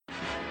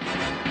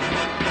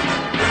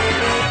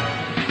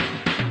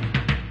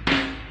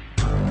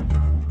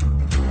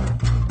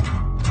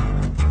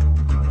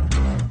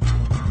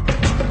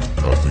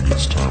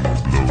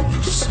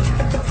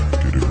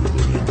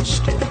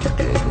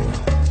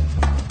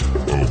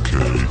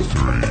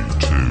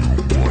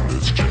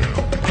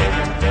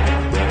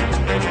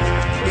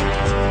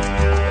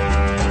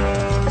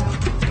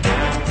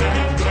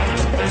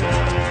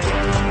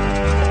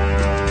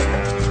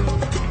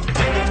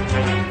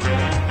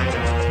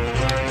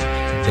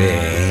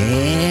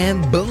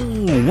And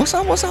boom! What's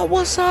up?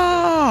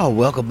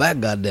 Welcome back,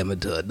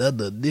 goddammit, to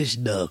another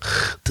edition of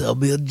Tell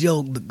Me a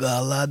Joke, the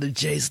God Line to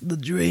Chase the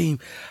Dream.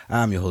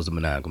 I'm your host, the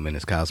Maniacal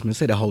Menace, Kyle Smith.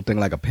 Say the whole thing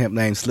like a pimp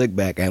named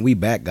Slickback, and we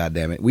back,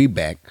 goddammit. We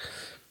back.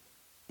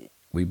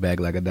 We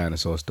back like a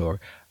dinosaur story.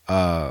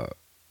 How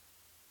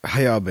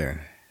y'all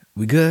been?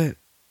 We good?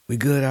 We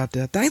good out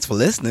there? Thanks for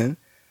listening.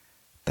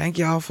 Thank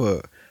y'all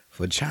for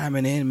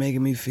chiming in,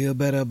 making me feel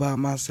better about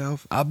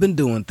myself. I've been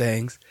doing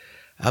things.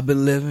 I've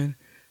been living.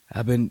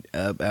 I've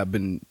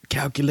been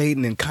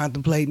calculating and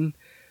contemplating,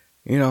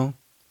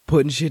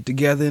 putting shit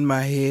together in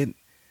my head,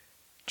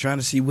 trying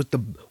to see what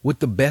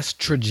the best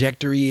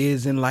trajectory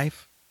is in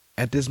life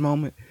at this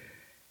moment.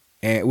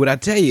 And what I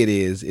tell you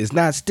it's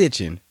not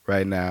stitching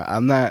right now.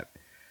 I'm not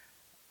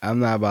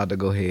about to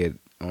go ahead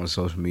on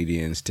social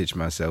media and stitch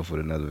myself with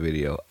another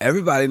video.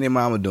 Everybody and their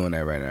mama doing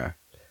that right now.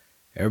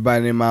 Everybody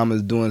and their mama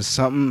is doing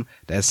something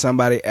that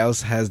somebody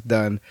else has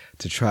done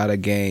to try to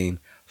gain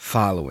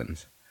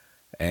followings.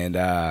 And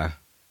I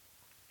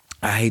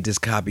hate this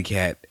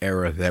copycat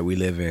era that we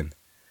live in.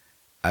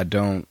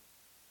 And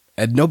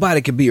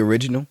nobody can be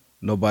original.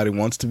 Nobody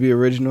wants to be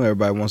original.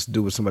 Everybody wants to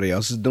do what somebody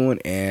else is doing,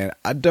 and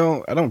I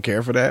don't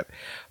care for that.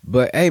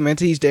 But hey, man,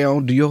 to each their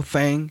own. Do your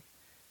thing.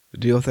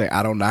 Do your thing.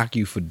 I don't knock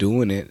you for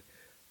doing it,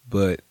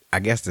 but I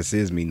guess this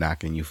is me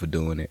knocking you for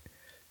doing it.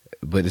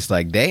 But it's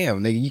like,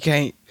 damn, nigga, you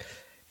can't.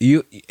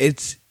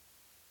 It's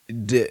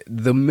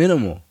the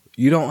minimal.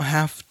 You don't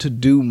have to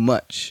do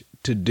much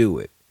to do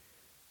it.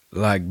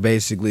 Like,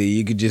 basically,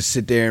 you could just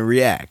sit there and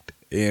react,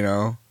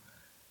 the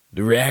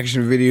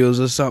reaction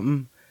videos or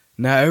something.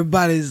 Now,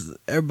 everybody's,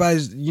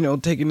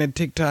 taking their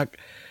TikTok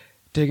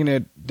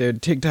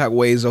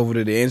ways over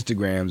to the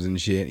Instagrams and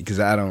shit.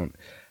 Because I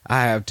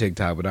have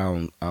TikTok, but I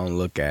don't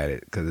look at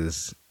it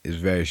because it's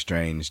very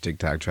strange.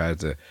 TikTok tries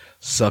to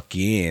suck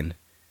you in.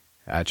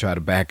 I try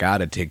to back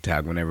out of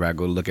TikTok whenever I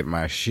go look at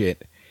my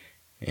shit.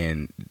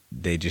 And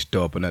they just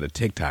throw up another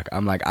TikTok.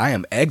 I'm like, I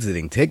am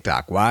exiting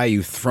TikTok. Why are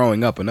you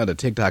throwing up another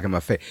TikTok in my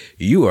face?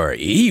 You are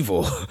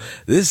evil.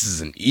 This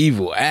is an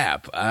evil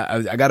app.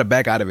 I got to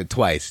back out of it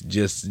twice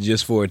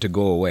just for it to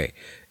go away.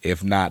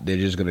 If not, they're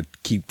just going to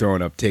keep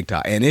throwing up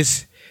TikTok. And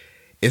it's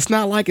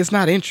not like it's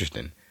not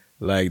interesting.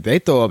 Like, they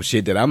throw up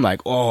shit that I'm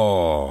like,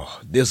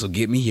 oh, this will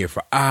get me here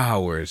for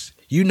hours.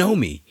 You know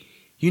me.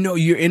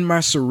 You're in my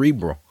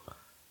cerebral.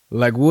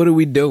 Like, what are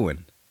we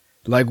doing?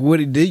 Like,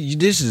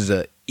 this is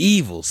a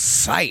evil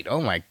sight.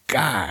 Oh my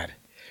God.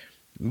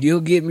 You'll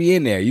get me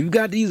in there. You've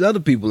got these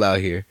other people out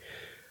here.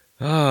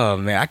 Oh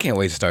man, I can't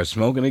wait to start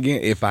smoking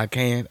again if I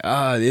can.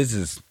 This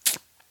is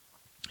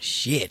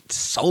shit,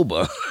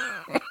 sober.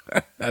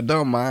 I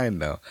don't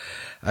mind though.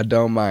 I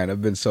don't mind.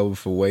 I've been sober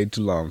for way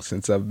too long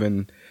since I've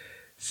been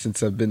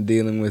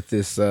dealing with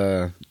this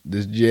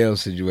jail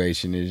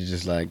situation. It's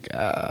just like,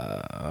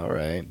 all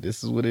right,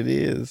 this is what it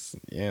is.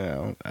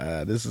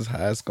 This is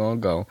how it's gonna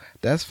go.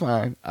 That's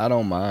fine. I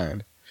don't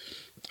mind.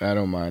 I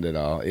don't mind at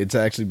all. It's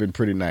actually been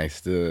pretty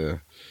nice.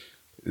 The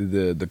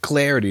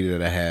clarity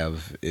that I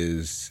have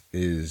is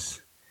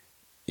it's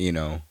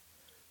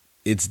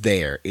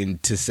there.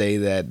 And to say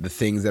that the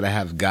things that I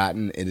have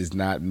gotten, it is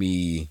not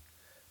me,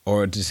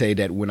 or to say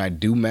that when I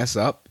do mess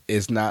up,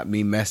 it's not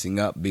me messing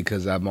up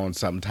because I'm on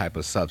some type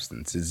of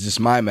substance. It's just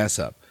my mess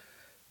up.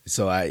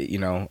 So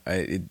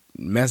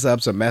mess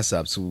ups are mess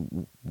ups,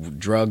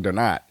 drugged or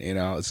not,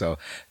 so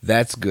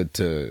that's good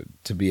to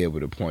be able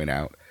to point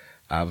out.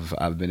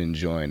 I've been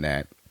enjoying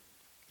that,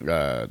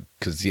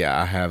 cause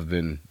I have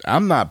been.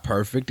 I'm not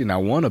perfect, and I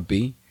want to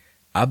be.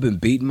 I've been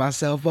beating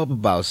myself up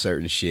about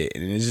certain shit,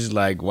 and it's just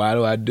like, why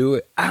do I do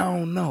it? I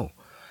don't know.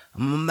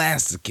 I'm a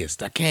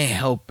masochist. I can't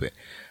help it.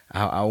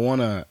 I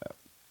wanna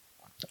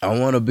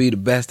be the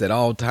best at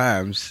all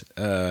times.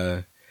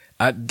 I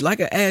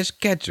like an Ash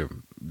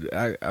Ketchum.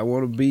 I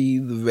want to be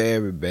the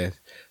very best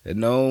that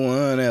no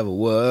one ever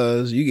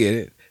was. You get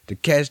it. To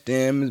catch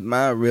them is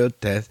my real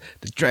test.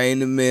 To train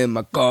them in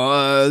my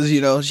cars,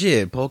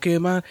 shit.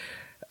 Pokemon.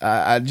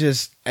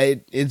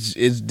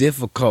 It's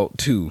difficult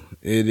too.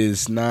 It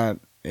is not,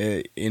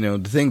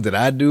 the things that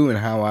I do and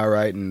how I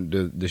write and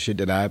the shit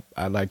that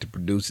I like to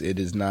produce. It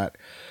is not.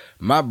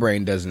 My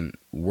brain doesn't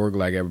work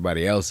like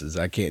everybody else's.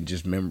 I can't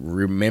just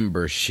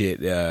remember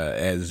shit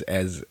as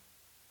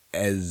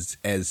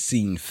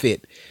seen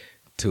fit,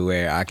 to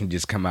where I can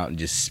just come out and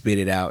just spit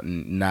it out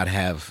and not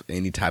have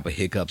any type of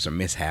hiccups or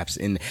mishaps.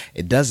 And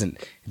it doesn't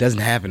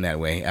happen that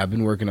way. I've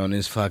been working on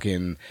this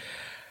fucking,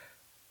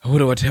 what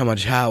do I tell my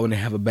child when they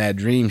have a bad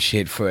dream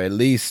shit for at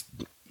least,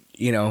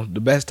 the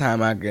best time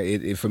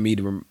for me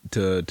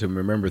to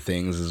remember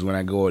things is when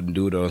I go out and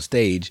do it on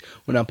stage,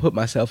 when I put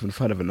myself in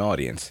front of an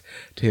audience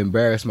to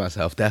embarrass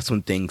myself. That's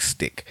when things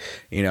stick.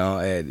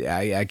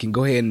 I can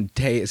go ahead and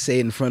say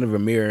it in front of a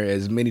mirror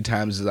as many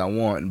times as I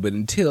want, but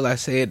until I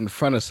say it in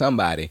front of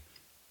somebody,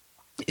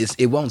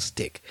 it won't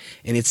stick.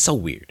 And it's so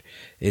weird.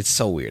 It's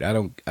so weird. I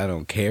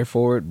don't care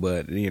for it,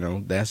 but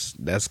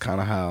that's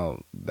kind of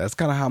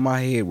how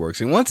my head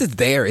works. And once it's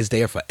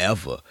there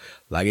forever.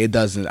 Like, it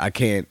doesn't. I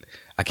can't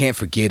I can't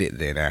forget it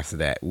then after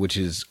that, which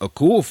is a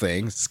cool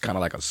thing. It's kind of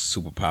like a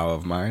superpower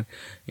of mine.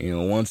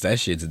 Once that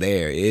shit's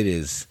there,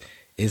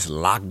 it's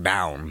locked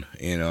down.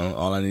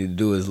 All I need to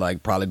do is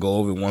like probably go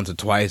over it once or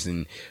twice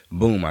and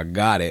boom, I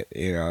got it.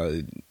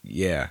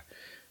 Yeah.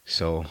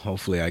 So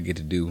hopefully I get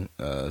to do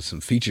some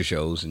feature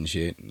shows and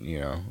shit.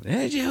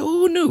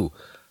 Who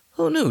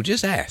knew?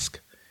 Just ask.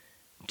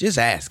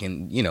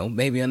 And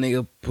maybe a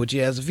nigga put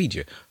you as a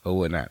feature or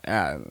whatnot.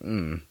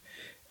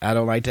 I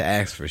don't like to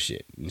ask for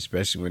shit,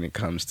 especially when it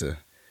comes to.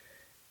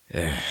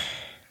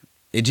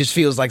 It just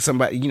feels like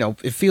somebody.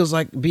 It feels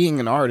like being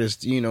an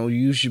artist.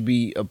 You should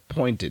be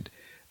appointed,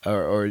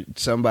 or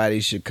somebody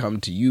should come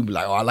to you, be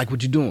like, "Oh, I like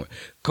what you're doing.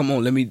 Come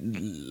on,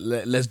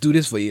 let's do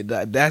this for you."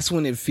 That's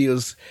when it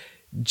feels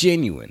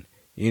genuine.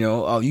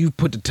 Oh, you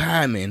put the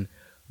time in,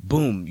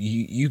 boom,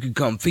 you could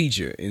come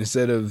feature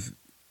instead of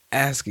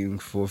asking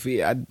for a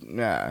fee.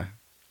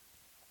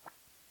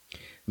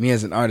 Me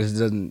as an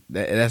artist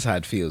that's how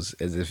it feels,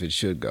 as if it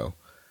should go,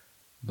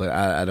 but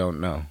I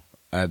don't know.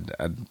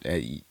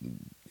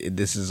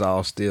 This is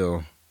all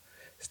still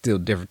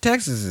different.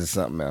 Texas is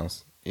something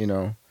else.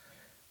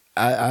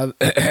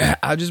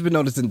 I've just been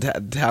noticing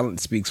talent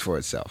speaks for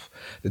itself.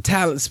 The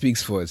talent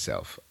speaks for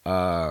itself.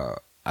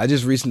 I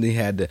just recently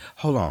had to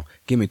hold on.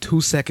 Give me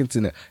 2 seconds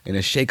in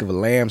a shake of a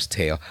lamb's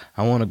tail.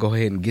 I want to go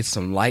ahead and get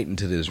some light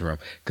into this room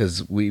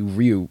because we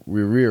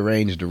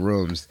rearranged the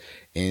rooms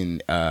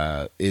and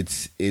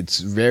it's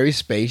very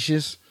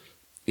spacious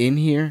in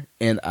here,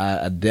 and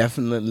I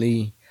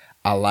definitely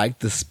like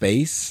the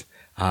space.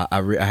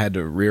 I had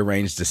to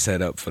rearrange the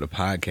setup for the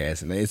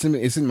podcast, and it's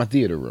in my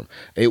theater room.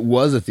 It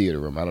was a theater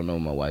room. I don't know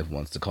what my wife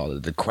wants to call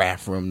it. The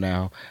craft room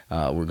now.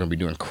 We're gonna be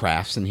doing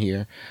crafts in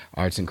here,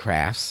 arts and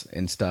crafts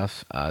and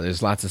stuff.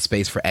 There's lots of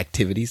space for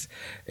activities,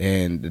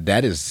 and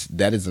that is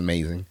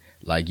amazing.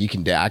 Like I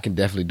can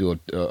definitely do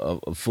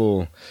a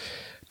full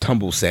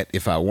tumble set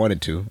if I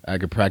wanted to. I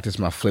could practice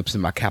my flips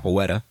and my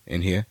capoeira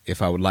in here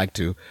if I would like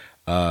to.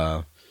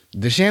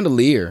 The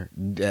chandelier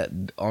that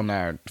on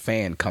our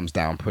fan comes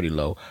down pretty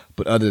low,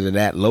 but other than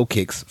that, low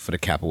kicks for the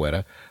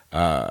capoeira.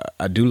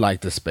 I do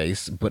like the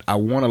space, but I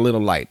want a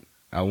little light.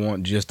 I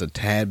want just a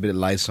tad bit of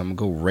light, so I'm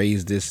gonna go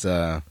raise this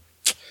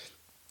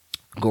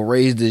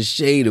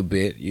shade a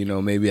bit.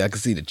 Maybe I can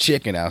see the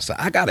chicken outside.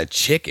 I got a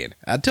chicken.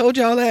 I told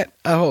y'all that.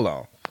 Hold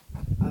on.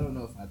 I don't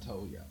know if I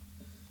told y'all.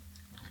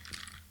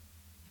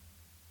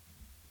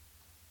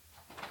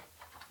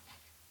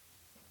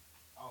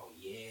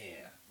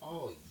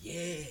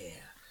 Yeah.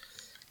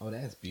 Oh,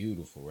 that's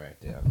beautiful right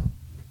there.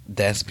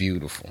 That's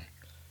beautiful.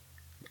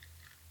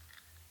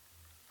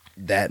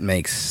 That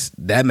makes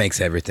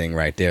everything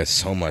right there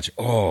so much.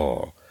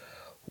 Oh,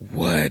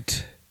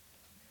 what?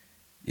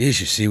 You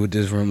should see what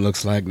this room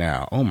looks like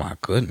now. Oh my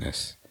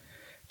goodness.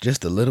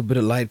 Just a little bit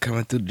of light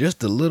coming through,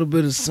 just a little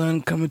bit of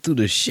sun coming through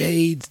the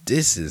shades.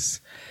 This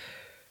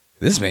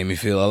made me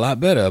feel a lot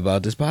better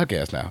about this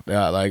podcast now.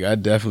 I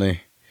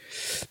definitely.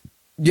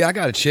 Yeah, I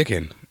got a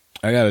chicken.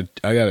 I got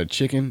a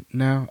chicken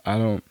now.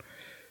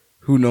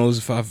 Who knows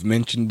if I've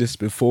mentioned this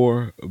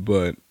before,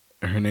 but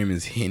her name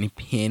is Henny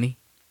Penny,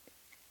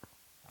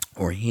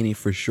 or Henny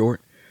for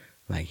short,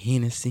 like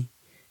Hennessy.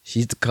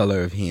 She's the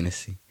color of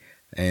Hennessy,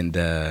 and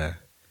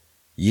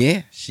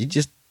yeah, she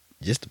just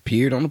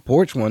appeared on the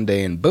porch one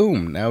day, and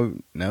boom,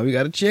 now we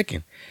got a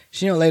chicken.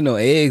 She don't lay no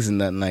eggs and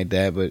nothing like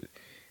that, but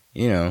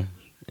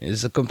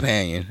it's a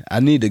companion. I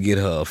need to get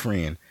her a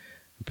friend.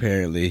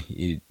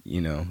 Apparently,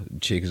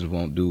 chickens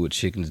won't do what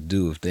chickens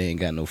do if they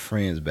ain't got no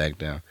friends back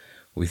down.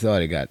 We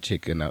thought it got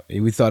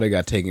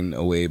taken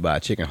away by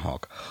a chicken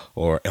hawk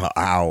or an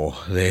owl.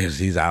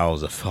 These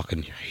owls are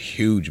fucking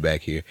huge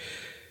back here.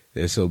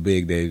 They're so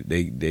big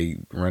they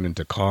run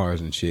into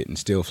cars and shit and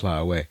still fly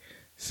away.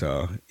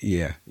 So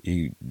yeah,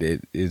 it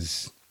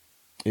is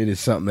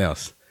something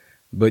else.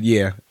 But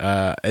yeah,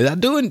 I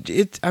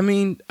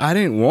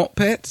didn't want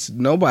pets.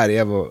 Nobody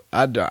ever.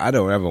 I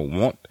don't ever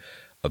want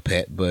a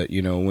pet, but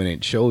when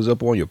it shows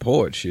up on your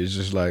porch, it's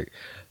just like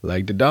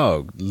the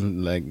dog,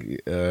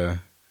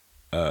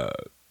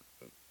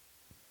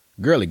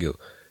 Girly Goo.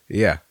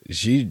 Yeah,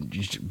 she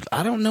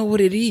I don't know what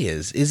it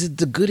is. Is it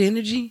the good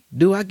energy?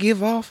 Does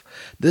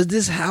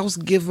this house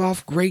give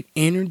off great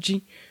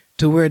energy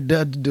to where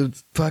the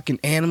fucking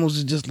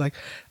animals are just like,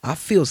 I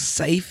feel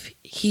safe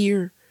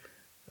here?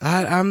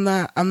 I'm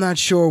not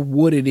sure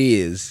what it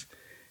is,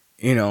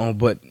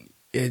 but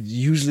it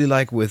usually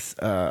like with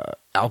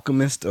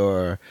alchemist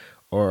or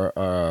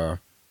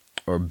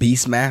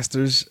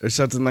beastmasters or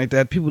something like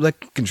that, people that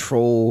can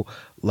control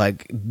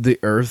like the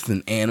earth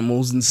and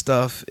animals and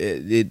stuff.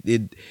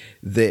 They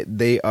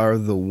are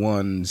the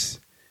ones.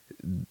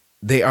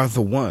 They are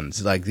the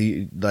ones. Like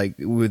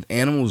with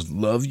animals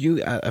love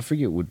you. I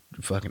forget what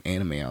fucking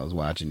anime I was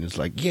watching. It's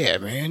like, yeah,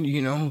 man,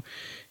 he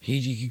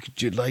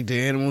like the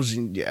animals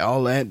and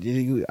all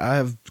that. I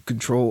have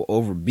control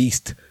over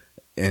beast,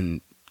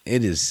 and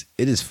it is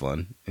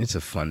fun. It's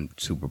a fun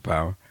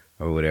superpower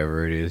or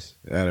whatever it is.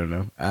 I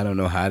don't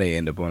know how they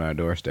end up on our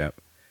doorstep,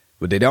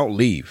 but they don't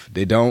leave.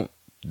 They don't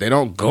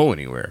go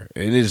anywhere.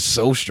 It is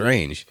so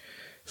strange.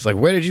 It's like,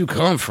 where did you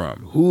come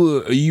from?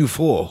 Who are you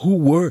for? Who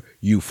were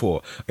you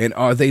for? And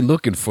are they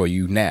looking for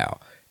you now?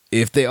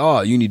 If they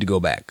are, you need to go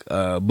back.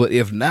 But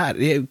if not,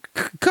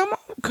 come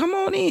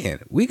on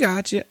in. We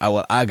got you.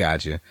 Well, I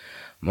got you.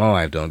 My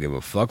wife don't give a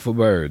fuck for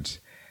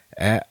birds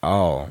at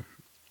all.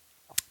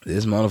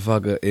 This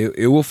motherfucker,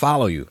 it will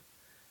follow you.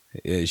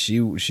 She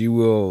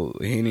will,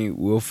 Henny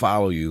will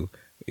follow you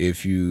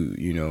if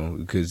you know,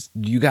 because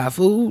you got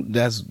food.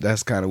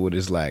 That's kind of what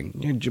it's like.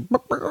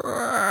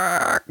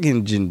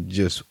 And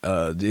just,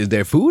 is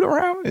there food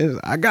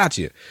around? I got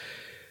you.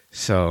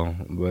 So,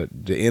 but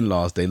the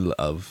in-laws, they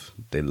love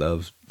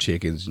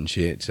chickens and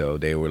shit. So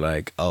they were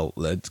like, oh,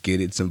 let's get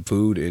it some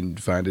food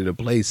and find it a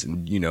place,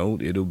 and you know,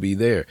 it'll be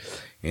there.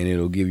 And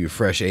it'll give you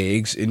fresh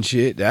eggs and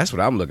shit. That's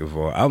what I'm looking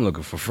for. I'm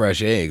looking for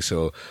fresh eggs.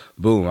 So,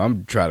 boom,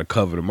 I'm trying to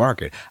cover the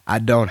market. I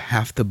don't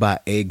have to buy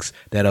eggs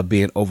that are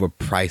being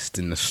overpriced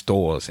in the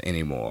stores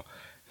anymore.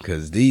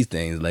 Because these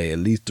things lay at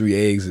least 3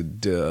 eggs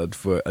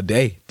for a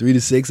day. 3 to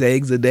 6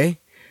 eggs a day.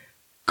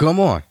 Come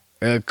on.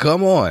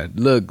 Come on.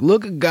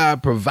 Look at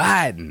God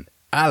providing.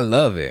 I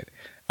love it.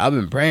 I've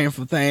been praying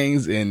for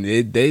things, and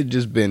they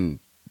just been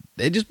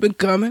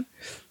coming.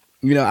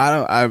 You know,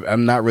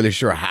 I'm not really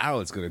sure how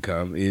it's going to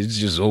come. It's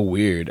just so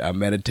weird. I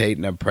meditate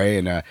and I pray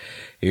and I,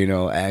 you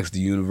know, ask the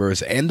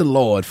universe and the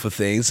Lord for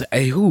things.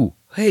 Hey,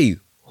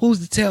 who's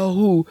to tell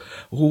who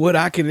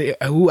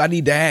I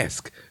need to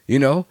ask? You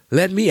know,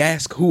 let me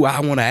ask who I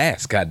want to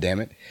ask. God damn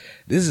it.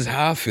 This is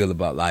how I feel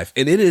about life.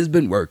 And it has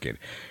been working,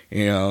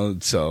 you know,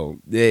 so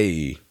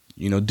hey,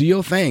 you know, do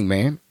your thing,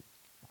 man.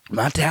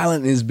 My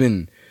talent has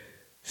been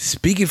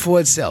speaking for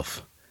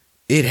itself.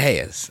 It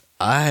has.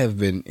 I have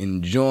been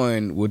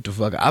enjoying what the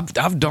fuck.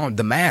 I've donned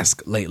the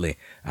mask lately.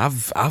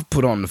 I've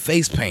put on the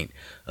face paint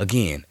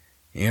again.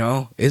 You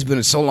know, it's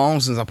been so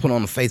long since I put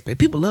on the face paint.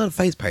 People love the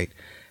face paint.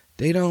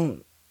 They're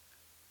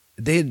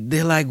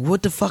like,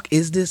 what the fuck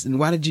is this? And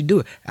why did you do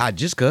it?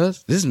 Just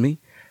cause this is me.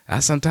 I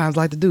sometimes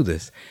like to do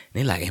this. And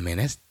they're like, hey man,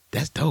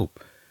 that's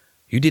dope.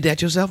 You did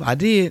that yourself? I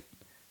did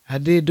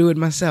do it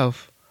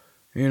myself.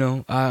 You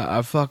know,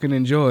 I fucking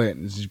enjoy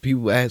it.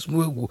 People ask,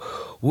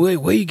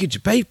 where you get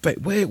your paper?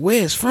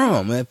 Where it's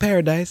from?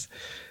 Paradise.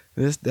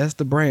 That's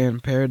the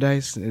brand,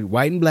 Paradise.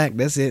 White and black.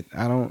 That's it.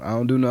 I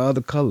don't do no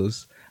other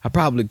colors. I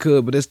probably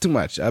could, but it's too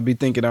much. I'll be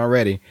thinking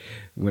already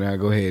when I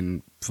go ahead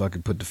and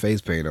fucking put the face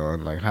paint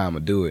on, like how I'm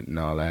gonna do it and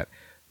all that.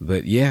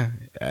 But yeah,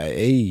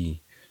 I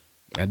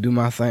do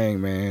my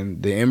thing, man.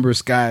 The Ember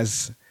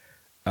Skies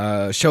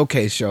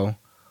showcase show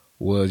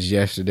was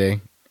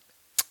yesterday,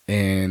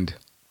 and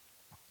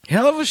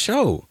hell of a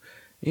show,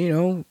 you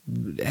know,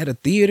 at a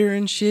theater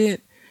and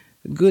shit.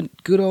 Good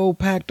old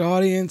packed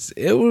audience.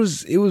 It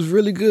was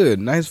really good.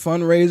 Nice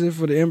fundraiser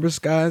for the Ember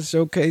Skies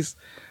showcase.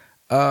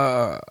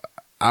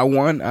 I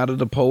won out of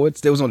the poets.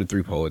 There was only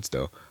 3 poets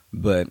though,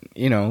 but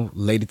you know,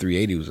 Lady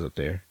 380 was up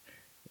there.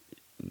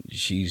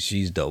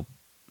 She's dope.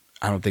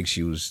 I don't think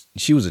she was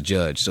a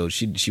judge, so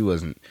she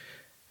wasn't,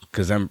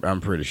 because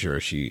I'm pretty sure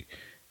she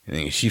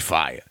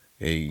fire.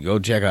 Hey, go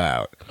check her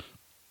out.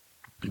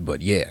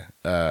 But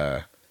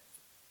yeah,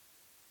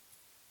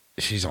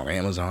 she's on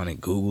Amazon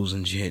and Google's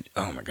and shit.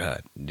 Oh my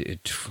God.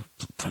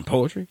 From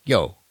poetry?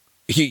 Yo,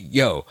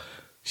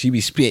 she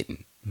be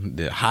spitting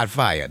the hot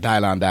fire.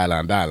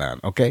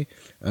 Dylan. Okay.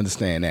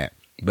 Understand that.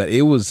 But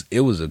it was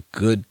a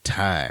good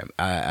time.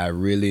 I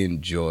really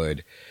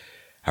enjoyed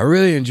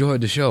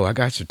the show. I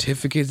got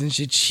certificates and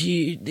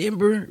shit.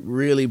 Ember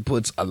really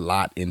puts a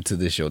lot into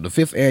this show. The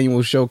 5th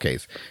annual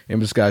showcase,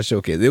 Ember Sky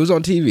Showcase. It was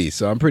on TV,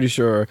 so I'm pretty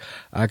sure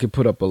I could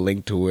put up a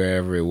link to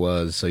wherever it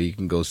was so you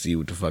can go see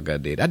what the fuck I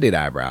did. I did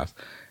eyebrows.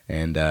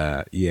 And,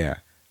 yeah,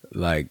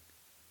 like,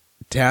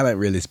 talent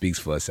really speaks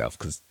for itself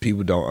because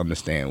people don't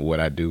understand what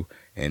I do.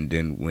 And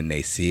then when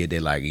they see it, they're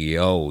like,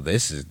 yo,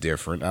 this is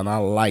different. And I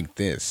like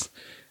this.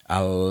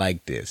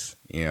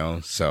 You know,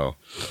 so,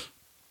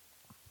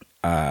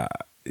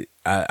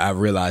 I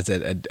realized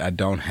that I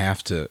don't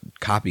have to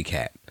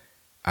copycat.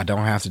 I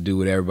don't have to do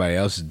what everybody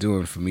else is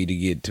doing for me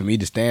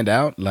to stand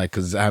out. Like,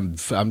 cause I'm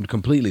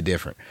completely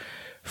different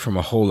from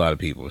a whole lot of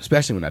people,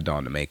 especially when I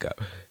don the makeup.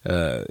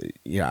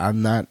 Yeah,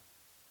 I'm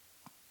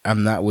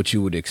not what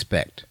you would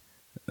expect.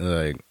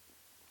 Like,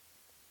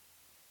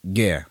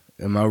 yeah,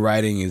 and my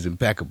writing is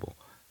impeccable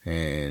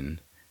and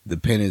the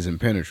pen is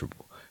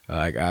impenetrable.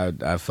 Like I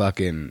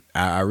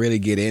really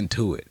get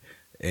into it,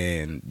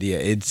 and yeah,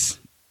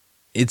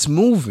 it's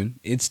moving.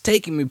 It's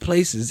taking me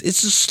places.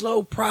 It's a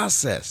slow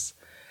process.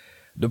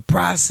 The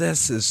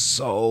process is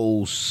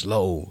so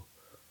slow.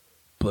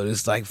 But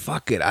it's like,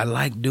 fuck it. I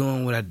like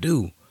doing what I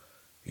do.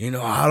 You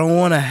know, I don't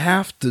want to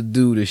have to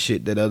do the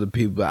shit that other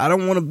people... I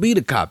don't want to be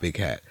the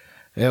copycat.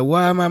 Yeah,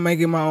 why am I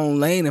making my own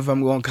lane if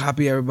I'm going to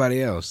copy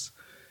everybody else?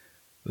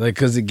 Like,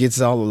 because it gets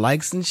all the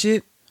likes and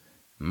shit?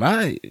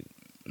 My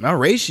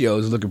ratio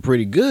is looking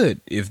pretty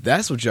good, if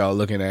that's what y'all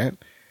looking at.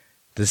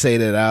 To say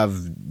that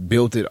I've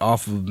built it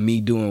off of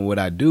me doing what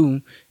I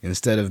do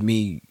instead of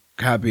me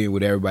copying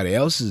what everybody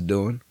else is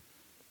doing.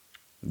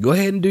 Go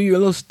ahead and do your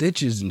little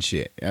stitches and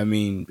shit. I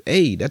mean,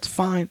 hey, that's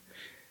fine.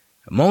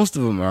 Most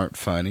of them aren't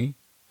funny.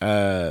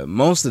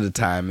 most of the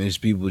time it's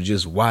people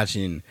just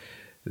watching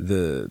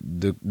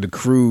the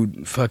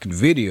crude fucking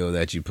video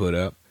that you put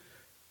up,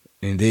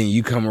 and then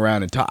you come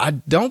around and talk. I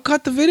don't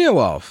cut the video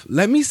off.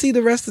 Let me see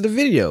the rest of the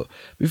video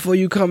before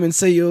you come and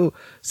say your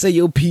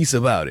piece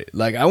about it.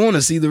 Like, I want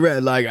to see the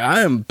rest. Like,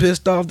 I am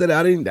pissed off that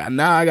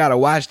now I gotta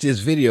watch this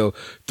video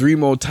 3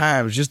 more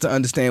times just to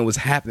understand what's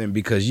happening,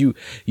 because you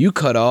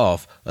cut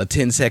off a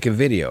 10-second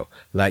video.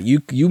 Like,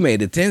 you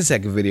made a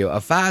 10-second video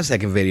a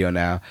 5-second video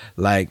now.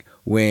 Like,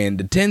 when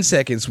the 10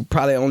 seconds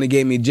probably only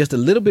gave me just a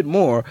little bit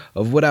more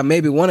of what I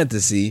maybe wanted to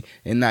see,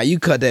 and now you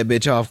cut that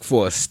bitch off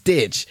for a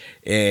stitch,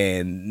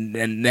 and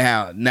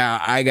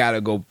now I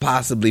gotta go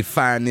possibly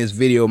find this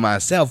video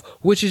myself,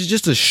 which is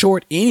just a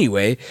short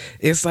anyway.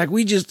 It's like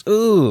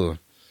the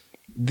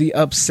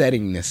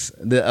upsetness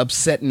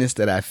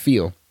that I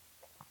feel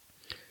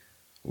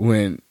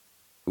when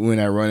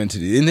I run into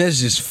this, and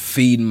that's just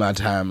feeding my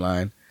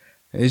timeline.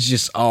 It's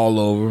just all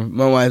over.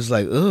 My wife's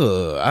like,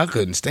 ugh, I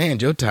couldn't stand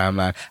your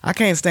timeline. I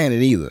can't stand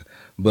it either.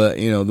 But,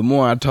 the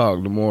more I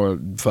talk, the more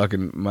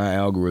fucking my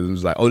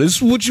algorithm's like, oh, this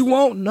is what you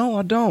want? No,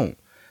 I don't.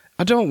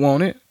 I don't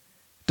want it.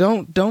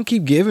 Don't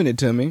keep giving it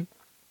to me.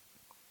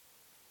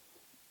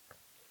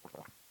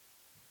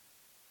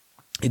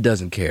 It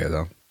doesn't care,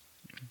 though.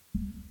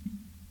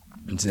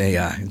 It's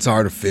AI. It's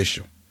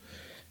artificial.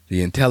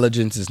 The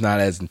intelligence is not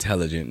as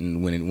intelligent,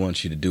 and when it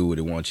wants you to do what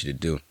it wants you to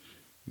do,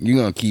 you're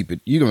gonna keep it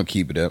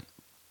up.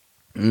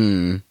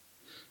 Yeah,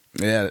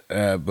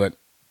 but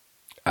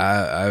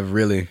I've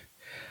really,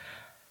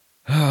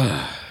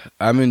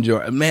 I'm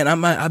enjoying. Man,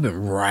 I've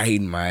been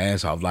writing my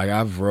ass off. Like,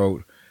 I've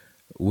wrote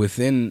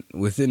within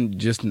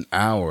just an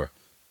hour.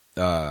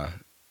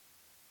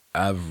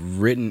 I've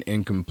written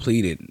and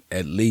completed,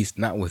 at least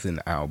not within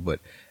an hour, but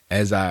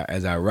as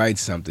I write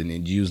something,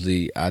 and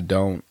usually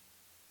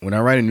when I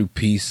write a new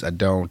piece, I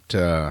don't.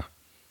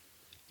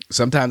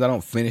 Sometimes I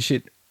don't finish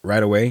it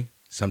right away.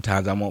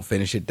 Sometimes I won't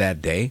finish it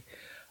that day.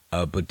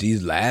 But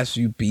these last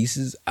few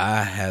pieces,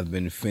 I have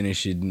been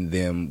finishing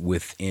them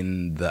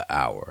within the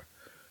hour.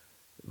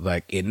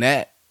 Like, in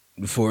that,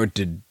 for it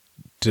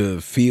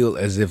to feel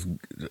as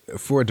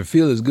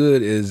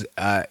good as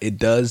it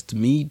does to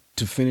me,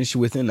 to finish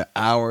within the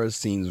hour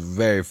seems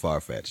very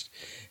far-fetched.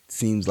 It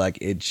seems like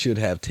it should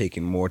have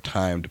taken more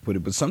time to put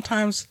it. But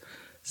sometimes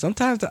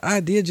the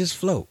idea just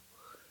float.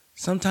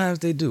 Sometimes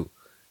they do.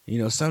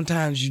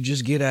 Sometimes you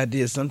just get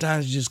ideas.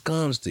 Sometimes it just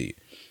comes to you.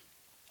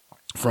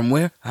 From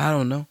where? I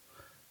don't know.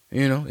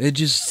 It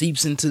just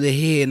seeps into the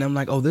head, and I'm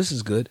like, oh, this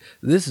is good.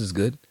 This is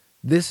good.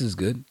 This is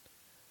good.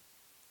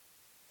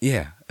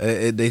 Yeah,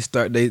 they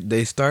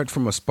start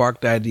from a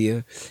sparked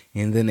idea,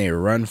 and then they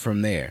run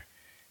from there.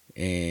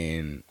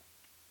 And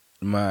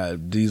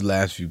these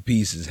last few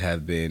pieces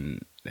have been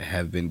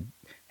heaven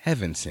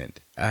sent.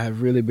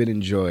 I've really been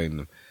enjoying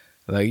them.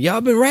 Like, y'all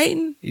been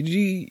writing?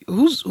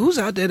 Who's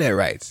out there that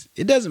writes?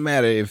 It doesn't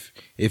matter if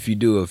you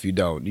do or if you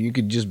don't. You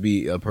could just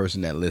be a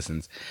person that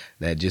listens,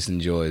 that just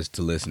enjoys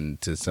to listen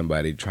to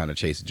somebody trying to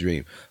chase a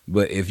dream.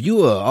 But if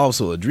you are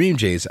also a dream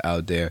chaser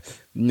out there,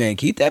 man,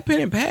 keep that pen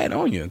and pad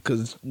on you,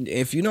 because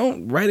if you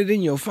don't write it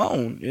in your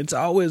phone, it's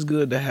always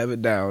good to have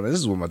it down. This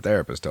is what my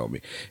therapist told me.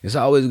 It's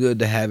always good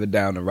to have it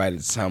down and write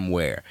it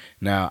somewhere.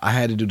 Now, I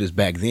had to do this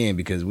back then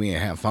because we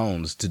didn't have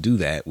phones to do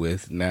that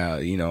with. Now,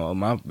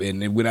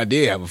 and when I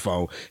did have a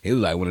phone, it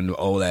was like one of the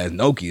old ass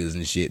Nokias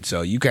and shit.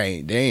 So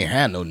they ain't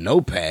had no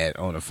notepad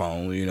on the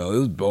phone. It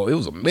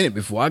was a minute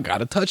before I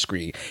got a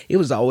touchscreen. It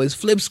was always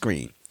flip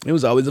screen. It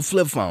was always a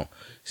flip phone.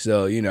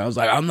 So, I was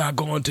like, I'm not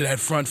going to that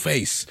front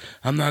face.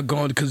 I'm not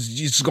going, because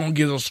it's going to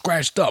get all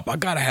scratched up. I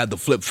got to have the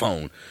flip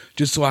phone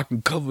just so I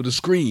can cover the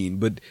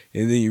screen. And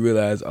then you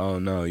realize, oh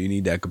no, you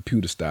need that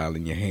computer style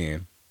in your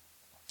hand.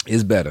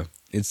 It's better.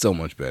 It's so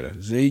much better.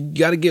 So you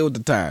got to get with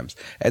the times.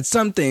 At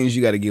some things,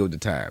 you got to get with the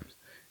times.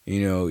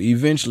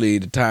 Eventually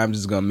the times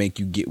is going to make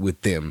you get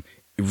with them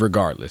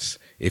regardless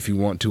if you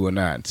want to or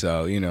not.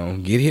 So,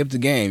 get hip to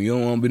game. You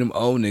don't want to be them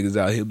old niggas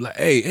out here like,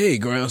 hey,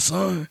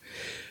 grandson,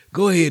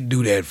 go ahead and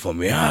do that for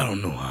me. I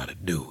don't know how to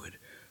do it.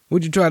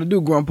 What you try to do,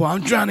 Grandpa?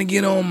 I'm trying to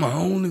get on my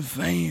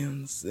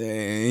OnlyFans.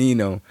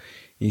 And,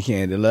 you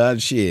can't. A lot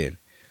of shit.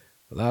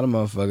 A lot of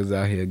motherfuckers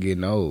out here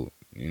getting old.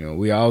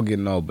 We all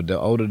getting old, but the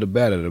older the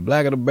better. The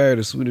blacker the berry,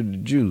 the sweeter the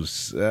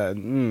juice.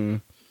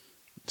 Something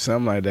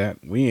like that.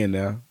 We in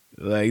there.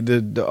 Like,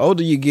 the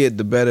older you get,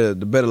 the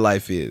better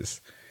life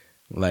is.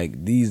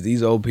 Like,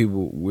 these old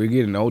people, we're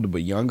getting older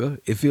but younger.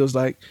 It feels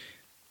like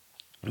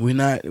we're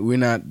not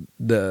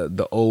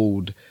the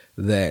old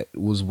that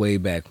was way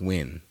back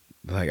when.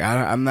 Like,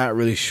 I'm not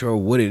really sure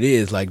what it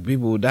is. Like,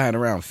 people were dying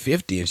around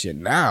 50 and shit.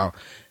 Now,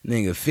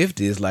 nigga,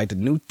 50 is like the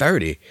new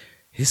 30.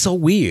 It's so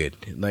weird.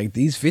 Like,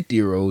 these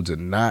 50-year-olds are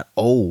not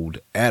old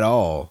at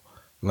all.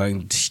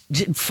 Like,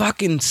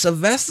 fucking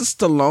Sylvester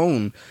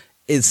Stallone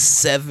is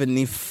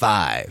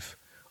 75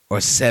 or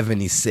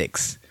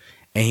 76.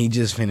 And he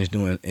just finished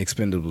doing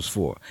Expendables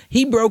 4.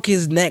 He broke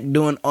his neck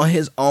doing on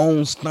his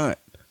own stunt.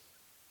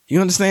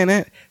 You understand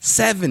that?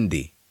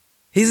 70.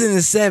 He's in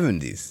his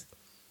 70s.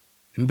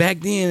 And back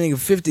then, nigga,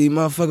 50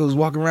 motherfuckers was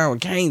walking around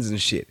with canes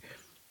and shit.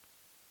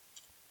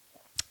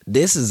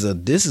 This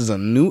is a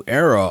new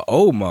era,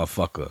 old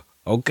motherfucker.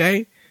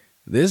 Okay,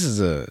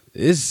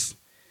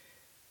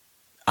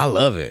 I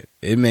love it.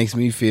 It makes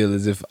me feel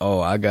as if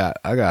I got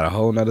a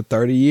whole nother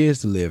 30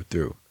 years to live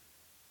through,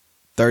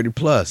 30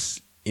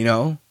 plus. You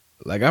know,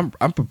 like I'm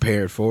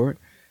prepared for it.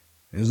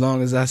 As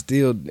long as I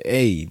still,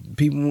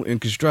 people in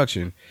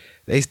construction,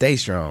 they stay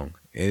strong.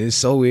 And it's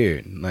so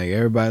weird. Like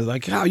everybody's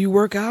like, "How you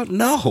work out?"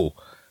 No,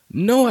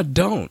 I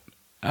don't.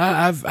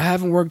 I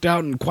haven't worked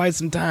out in quite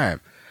some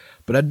time,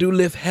 but I do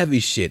lift heavy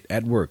shit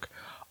at work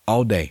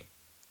all day.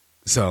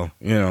 So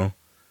I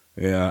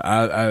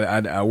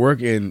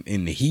work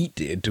in the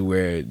heat to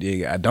where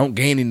I don't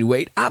gain any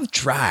weight. I've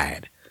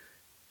tried.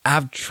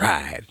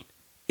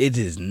 It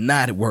is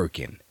not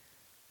working.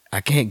 I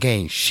can't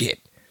gain shit.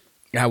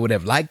 I would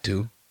have liked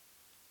to.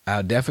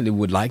 I definitely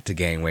would like to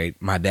gain weight.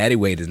 My daddy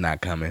weight is not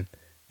coming.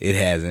 It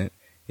hasn't.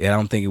 I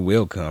don't think it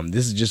will come.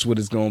 This is just what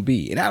it's gonna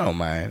be, and I don't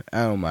mind.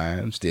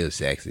 I'm still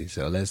sexy,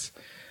 so let's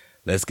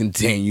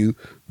continue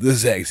the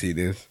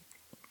sexiness.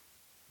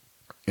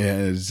 Yeah,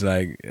 it's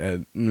like,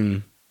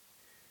 me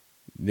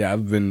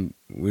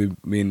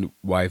and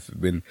wife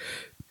have been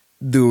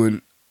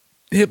doing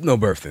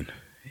hypnobirthing.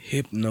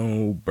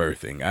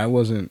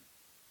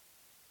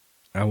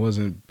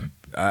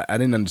 I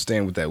didn't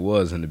understand what that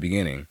was in the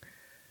beginning.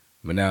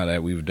 But now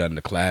that we've done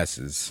the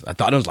classes, I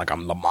thought it was like a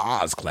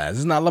Lamaze class.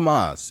 It's not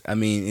Lamaze. I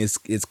mean,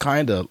 it's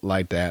kind of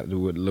like that,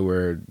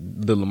 where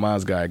the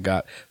Lamaze guy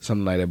got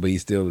something like that, but he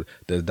still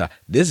does that.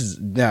 This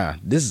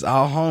is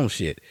all home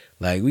shit.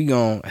 Like, we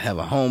gonna have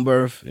a home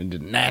birth in the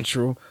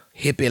natural,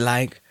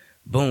 hippie-like,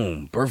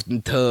 boom,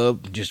 birthing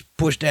tub, just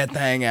push that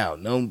thing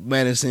out. No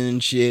medicine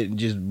and shit,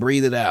 just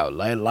breathe it out.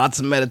 Like, lots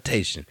of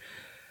meditation.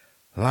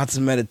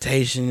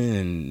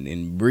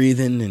 And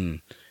breathing,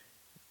 and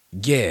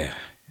yeah.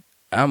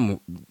 I'm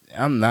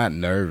not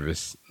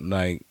nervous,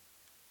 like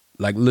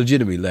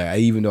legitimately. Like,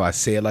 even though I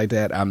say it like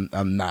that, I'm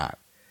not.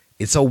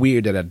 It's so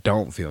weird that I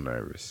don't feel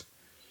nervous.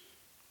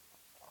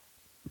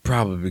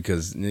 Probably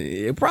because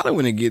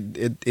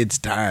when it's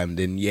time,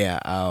 then yeah,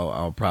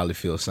 I'll probably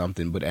feel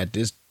something. But at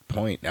this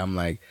point, I'm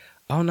like,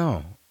 oh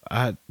no,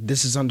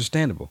 this is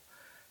understandable.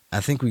 I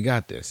think we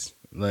got this.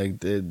 Like,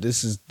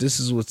 this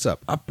is what's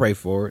up. I pray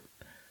for it.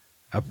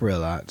 I pray a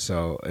lot.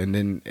 So, and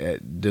then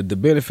the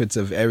benefits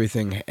of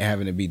everything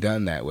having to be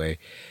done that way,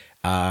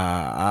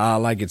 I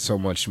like it so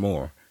much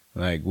more.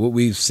 Like, what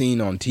we've seen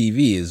on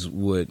TV is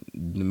what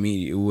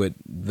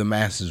the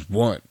masses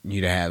want you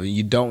to have.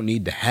 You don't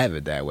need to have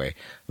it that way.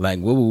 Like,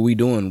 what were we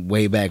doing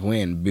way back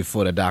when,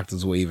 before the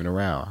doctors were even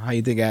around? How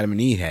you think Adam and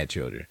Eve had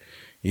children?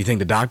 You think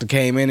the doctor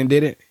came in and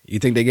did it? You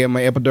think they gave him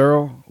an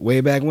epidural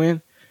way back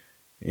when?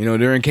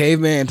 During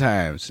caveman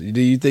times. Do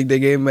you think they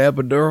gave him an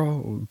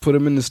epidural? Put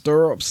him in the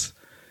stirrups?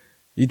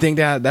 You think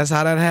that's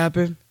how that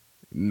happened?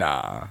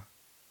 Nah.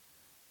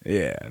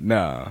 Yeah,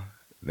 nah.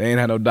 They ain't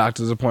had no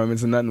doctor's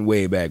appointments or nothing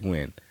way back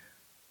when.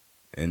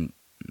 And,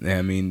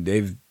 I mean,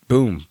 they've,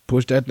 boom,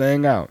 pushed that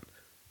thing out.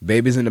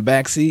 Baby's in the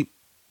back seat?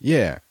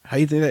 Yeah. How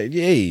you think that?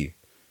 Yay.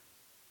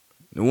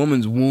 The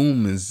woman's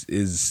womb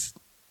is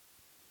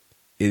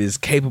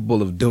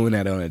capable of doing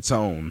that on its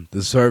own.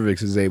 The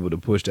cervix is able to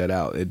push that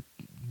out.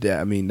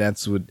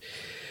 That's what...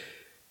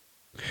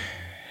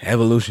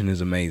 Evolution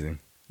is amazing.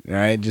 All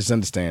right, just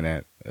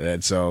understand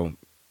that. So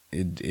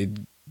it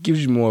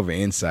gives you more of an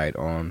insight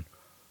on,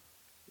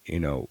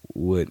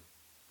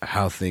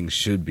 how things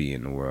should be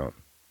in the world.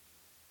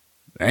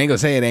 I ain't gonna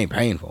say it ain't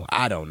painful.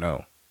 I don't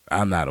know.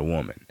 I'm not a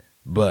woman,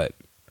 but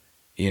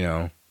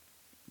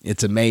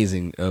it's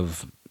amazing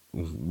of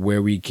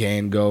where we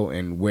can go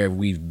and where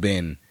we've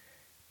been,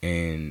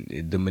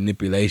 and the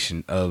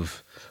manipulation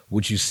of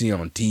what you see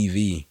on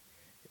TV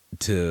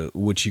to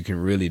what you can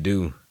really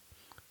do.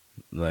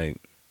 Like,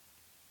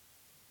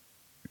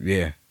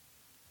 yeah,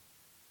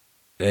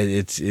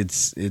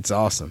 it's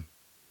awesome.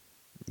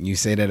 You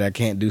say that I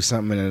can't do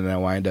something and then I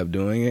wind up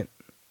doing it.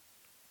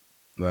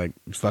 Like,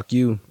 fuck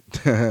you.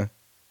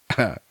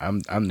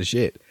 I'm the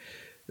shit.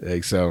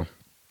 Like, so,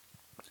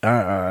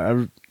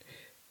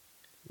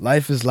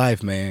 life is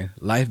life, man.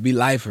 Life be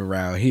life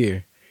around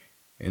here,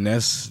 and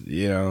that's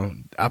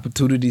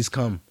opportunities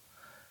come.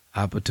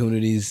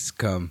 Opportunities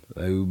come.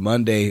 Like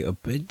Monday.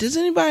 Does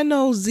anybody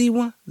know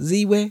Ziwa?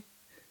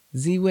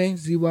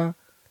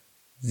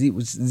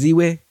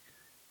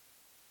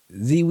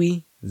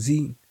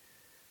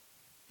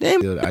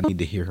 Damn, I need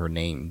to hear her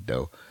name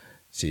though.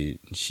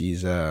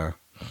 She's a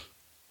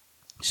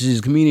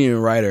comedian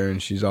and writer,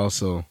 and she's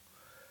also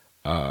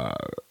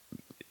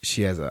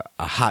she has a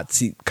hot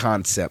seat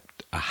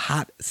concept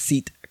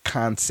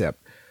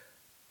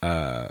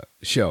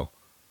show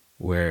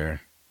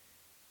where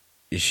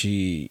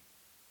she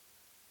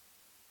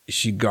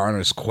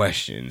garners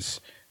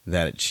questions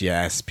that she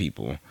asks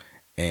people,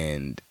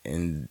 and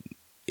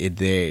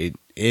it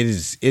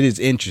is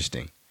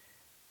interesting,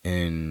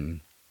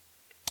 and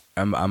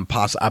I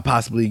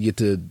possibly get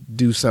to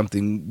do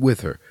something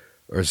with her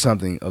or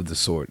something of the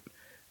sort.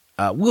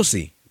 We'll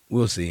see.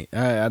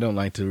 I don't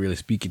like to really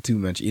speak it too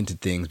much into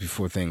things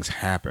before things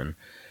happen,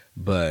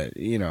 but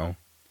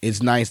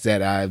it's nice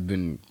that I've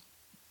been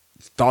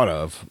thought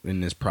of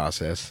in this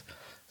process.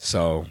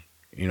 So,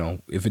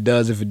 if it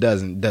does, if it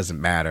doesn't, it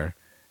doesn't matter.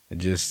 It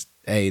just,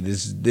 hey,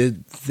 this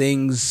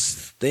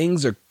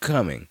things are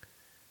coming.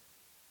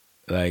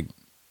 Like,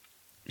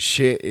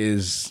 shit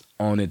is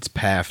on its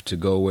path to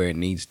go where it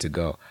needs to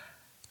go.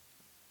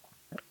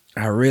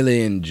 I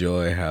really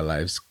enjoy how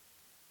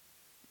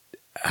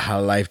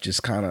life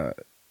just kind of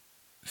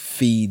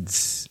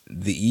feeds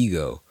the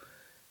ego.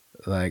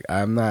 Like,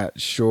 I'm not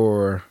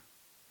sure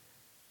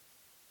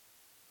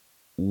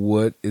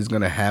what is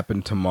going to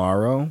happen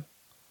tomorrow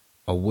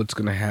or what's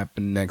going to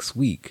happen next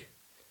week.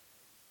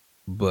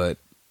 But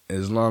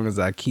as long as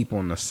I keep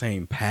on the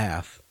same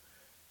path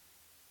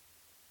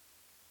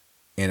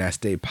and I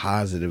stay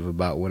positive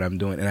about what I'm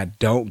doing and I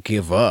don't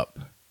give up,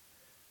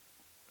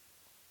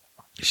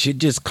 shit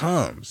just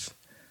comes.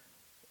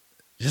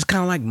 Just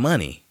kind of like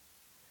money.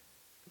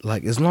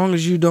 Like, as long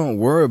as you don't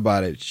worry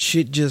about it,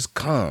 shit just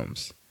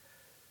comes.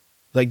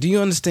 Like, do you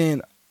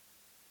understand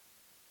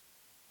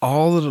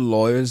all of the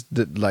lawyers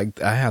that,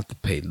 like, I have to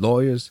pay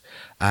lawyers,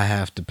 I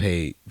have to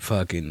pay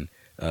fucking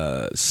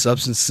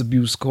substance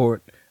abuse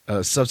classes.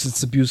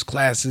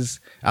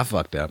 I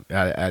fucked up.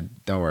 I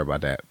don't worry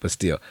about that. But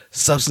still,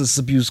 substance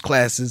abuse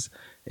classes,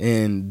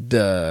 and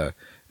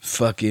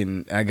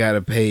fucking I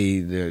gotta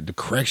pay the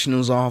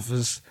correctional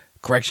officers,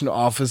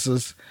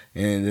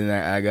 and then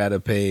I gotta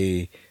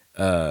pay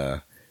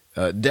just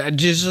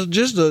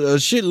a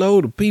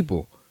shitload of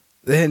people.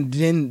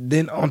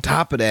 Then on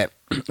top of that,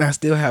 I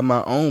still have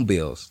my own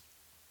bills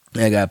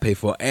I gotta pay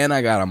for, and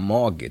I got a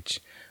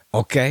mortgage.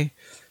 Okay,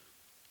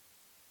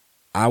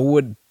 I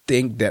would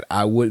think that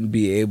I wouldn't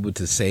be able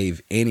to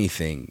save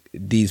anything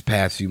these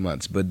past few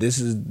months, but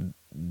these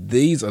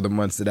are the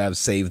months that I've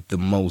saved the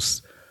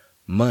most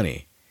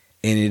money,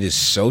 and it is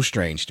so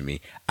strange to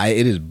me.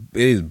 It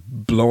is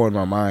blowing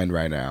my mind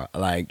right now.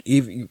 Like,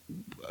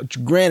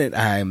 granted,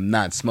 I am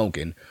not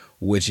smoking,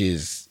 which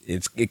is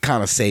it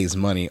kind of saves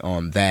money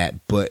on that,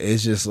 but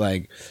it's just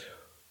like,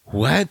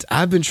 what?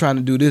 I've been trying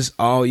to do this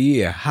all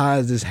year. How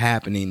is this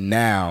happening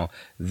now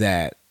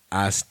that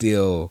I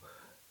still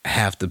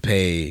have to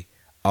pay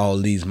all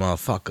these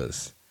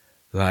motherfuckers?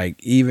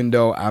 Like, even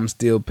though I'm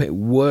still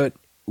paying,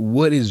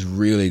 what is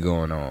really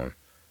going on?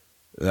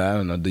 I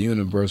don't know. The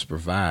universe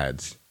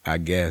provides, I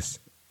guess.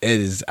 It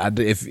is.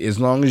 If as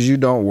long as you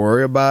don't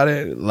worry about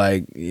it,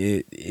 like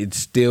it's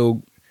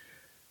still,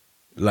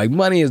 like,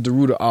 money is the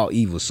root of all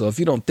evil. So if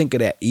you don't think of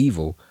that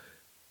evil,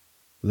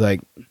 like,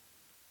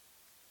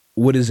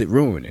 what is it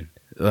ruining?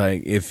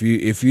 Like, if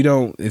you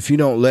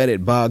don't let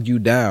it bog you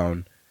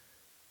down,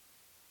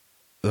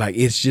 like,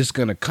 it's just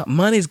gonna come.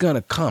 Money's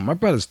gonna come. My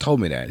brother's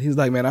told me that. He's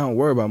like, man, I don't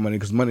worry about money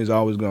because money's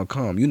always gonna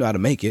come. You know how to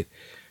make it.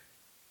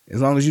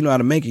 As long as you know how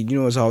to make it, you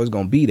know it's always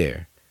gonna be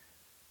there.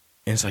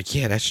 And it's like,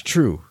 yeah, that's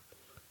true.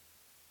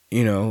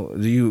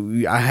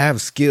 I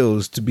have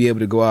skills to be able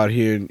to go out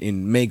here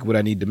and make what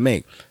I need to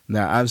make.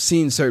 Now, I've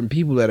seen certain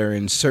people that are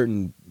in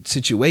certain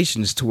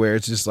situations to where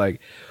it's just like,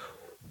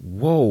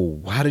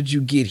 whoa, how did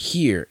you get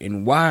here?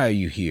 And why are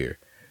you here?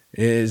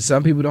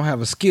 Some people don't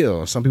have a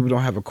skill. Some people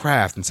don't have a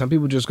craft. And some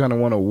people just kind of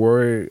want to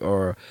worry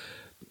or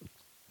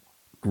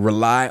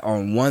rely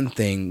on one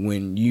thing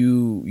when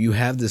you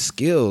have the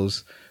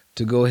skills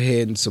to go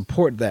ahead and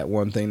support that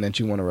one thing that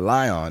you want to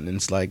rely on. And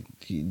it's like,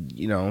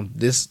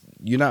 this,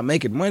 you're not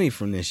making money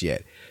from this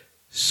yet.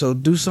 So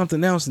do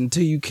something else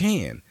until you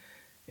can.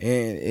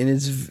 And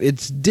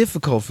it's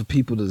difficult for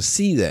people to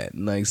see that.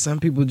 Like, some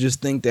people just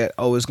think that,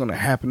 oh, it's going to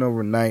happen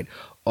overnight.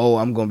 Oh,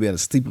 I'm going to be able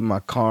to sleep in my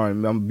car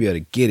and I'm going to be able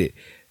to get it.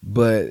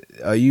 But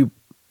are you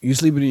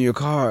sleeping in your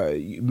car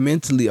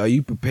mentally? Are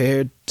you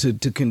prepared to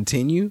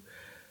continue?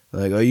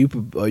 Like, are you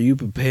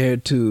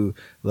prepared to,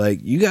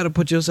 like, you got to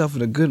put yourself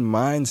in a good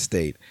mind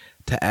state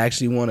to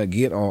actually want to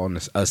get on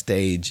a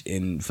stage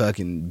and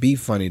fucking be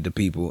funny to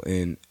people.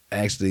 And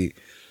actually,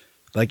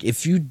 like,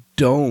 if you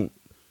don't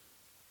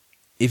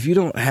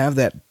have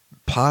that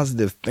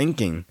positive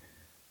thinking,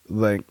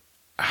 like,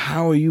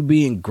 how are you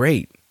being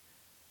great?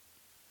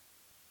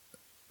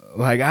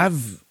 Like,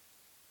 I've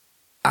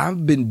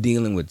been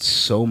dealing with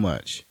so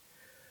much,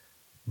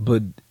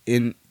 but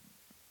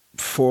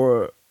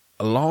for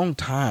a long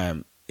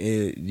time,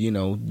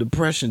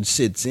 depression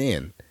sits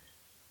in.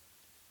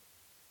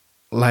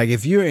 Like,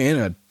 if you're in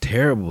a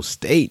terrible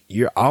state,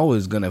 you're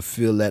always going to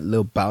feel that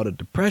little bout of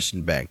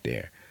depression back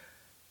there.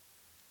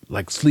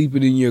 Like,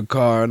 sleeping in your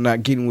car,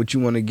 not getting what you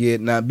want to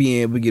get, not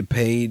being able to get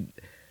paid.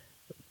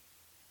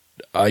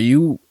 Are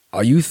you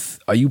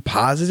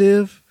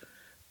positive?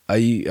 Are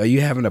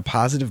you having a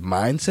positive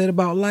mindset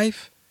about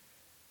life?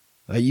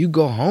 Like, you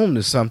go home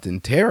to something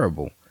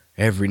terrible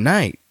every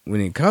night when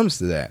it comes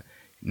to that.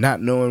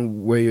 Not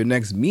knowing where your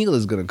next meal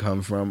is going to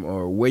come from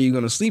or where you're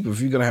going to sleep,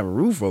 if you're going to have a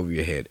roof over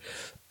your head.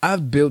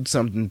 I've built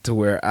something to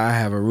where I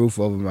have a roof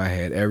over my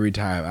head every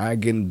time. I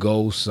can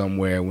go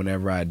somewhere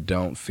whenever I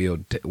don't feel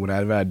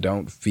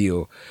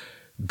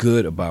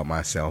good about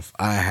myself.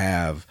 I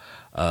have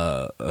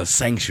a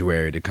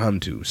sanctuary to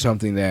come to,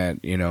 something that,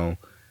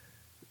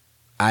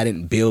 I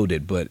didn't build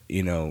it, but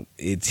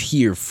it's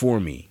here for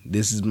me.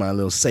 This is my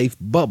little safe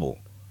bubble.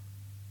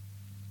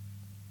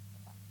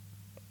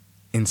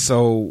 And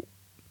so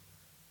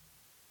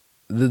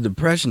the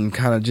depression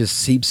kind of just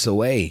seeps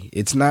away.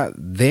 It's not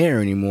there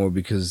anymore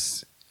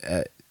because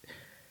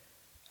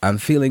I'm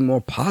feeling more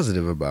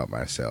positive about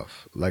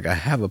myself. Like, I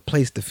have a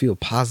place to feel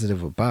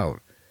positive about.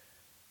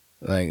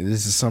 Like,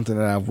 this is something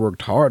that I've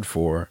worked hard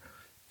for,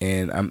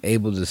 and I'm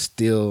able to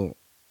still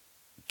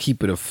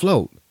keep it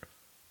afloat.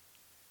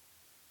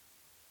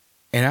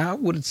 And I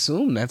would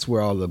assume that's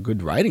where all the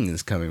good writing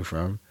is coming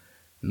from.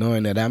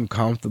 Knowing that I'm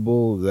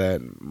comfortable,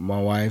 that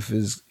my wife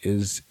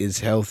is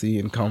healthy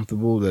and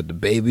comfortable, that the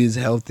baby is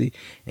healthy,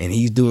 and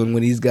he's doing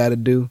what he's got to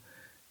do.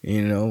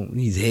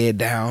 He's head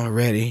down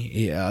already.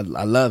 Yeah,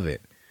 I love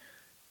it.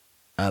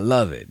 I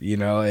love it.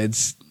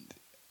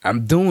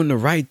 I'm doing the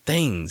right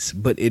things,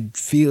 but it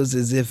feels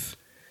as if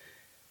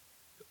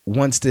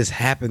once this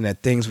happened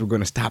that things were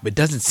going to stop. It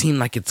doesn't seem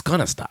like it's going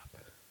to stop.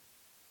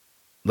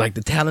 Like,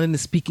 the talent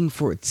is speaking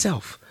for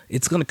itself.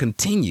 It's going to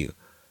continue.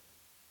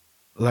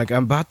 Like,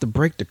 I'm about to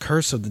break the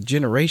curse of the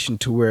generation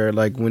to where,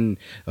 like, when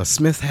a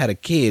Smith had a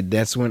kid,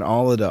 that's when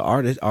all of the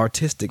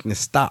artisticness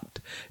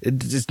stopped.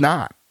 It's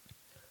not.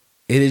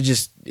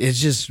 It's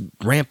just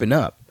ramping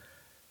up.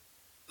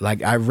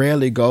 Like, I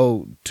rarely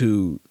go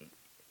to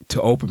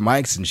open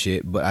mics and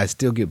shit, but I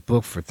still get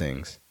booked for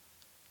things.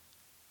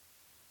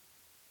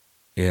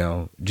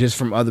 Just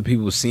from other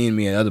people seeing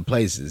me at other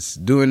places.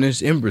 Doing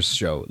this Empress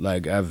show.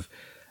 Like, I've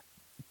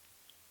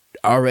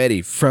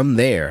already, from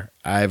there,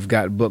 I've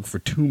got booked for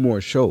 2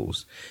 more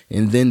shows.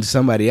 And then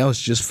somebody else,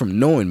 just from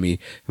knowing me,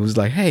 was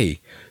like,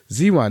 hey,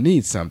 Ziwa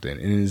needs something.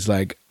 And it's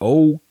like,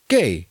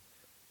 okay.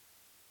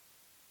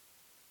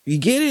 You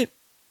get it?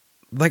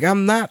 Like,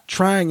 I'm not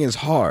trying as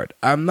hard.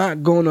 I'm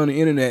not going on the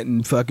internet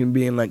and fucking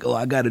being like, oh,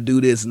 I got to do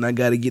this and I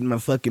got to get my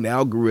fucking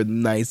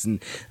algorithm nice and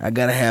I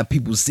got to have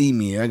people see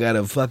me. I got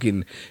to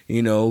fucking,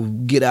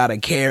 get out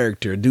of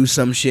character, do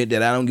some shit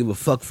that I don't give a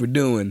fuck for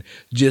doing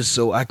just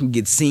so I can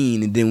get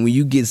seen. And then when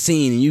you get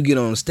seen and you get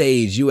on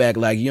stage, you act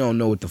like you don't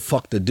know what the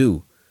fuck to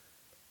do.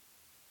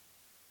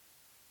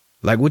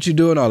 Like, what you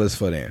doing all this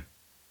for then?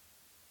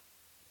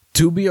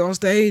 To be on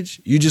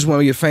stage? You just want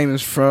to get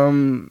famous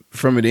from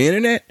the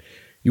internet?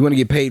 You want to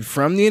get paid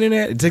from the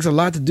internet? It takes a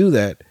lot to do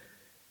that.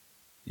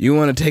 You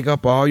want to take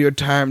up all your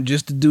time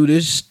just to do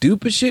this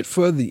stupid shit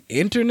for the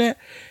internet?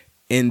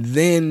 And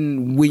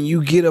then when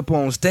you get up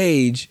on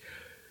stage,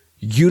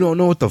 you don't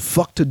know what the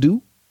fuck to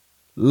do?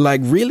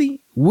 Like,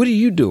 really? What are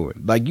you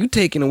doing? Like, you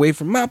taking away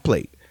from my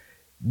plate.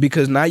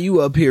 Because now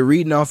you up here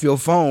reading off your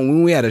phone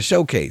when we had a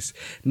showcase.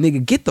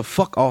 Nigga, get the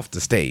fuck off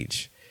the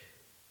stage.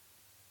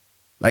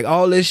 Like,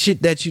 all this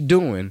shit that you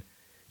doing,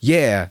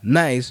 yeah,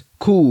 nice,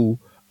 cool,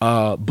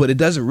 but it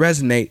doesn't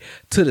resonate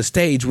to the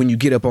stage when you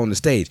get up on the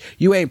stage.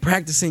 You ain't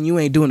practicing, you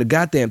ain't doing the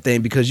goddamn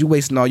thing because you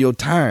wasting all your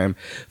time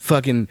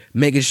fucking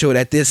making sure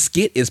that this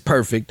skit is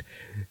perfect,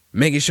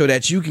 making sure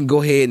that you can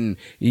go ahead and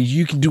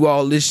you can do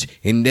all this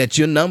and that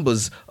your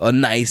numbers are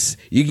nice.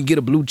 You can get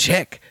a blue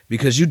check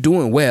because you're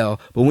doing well,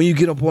 but when you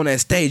get up on that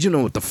stage, you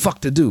know what the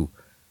fuck to do.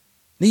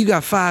 Then you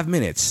got 5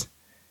 minutes.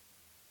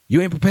 You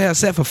ain't prepared a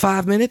set for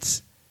 5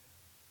 minutes?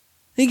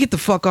 Then get the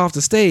fuck off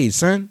the stage,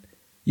 son.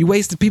 You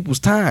wasting people's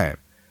time.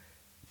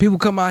 People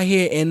come out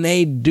here and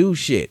they do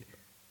shit.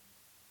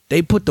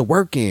 They put the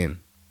work in.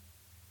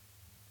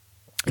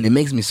 And it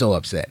makes me so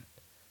upset.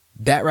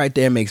 That right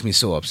there makes me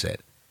so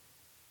upset.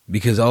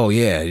 Because, oh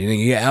yeah,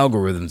 your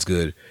algorithm's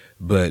good.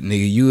 But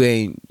nigga,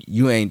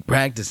 you ain't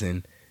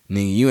practicing.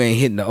 Nigga, you ain't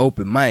hitting the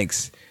open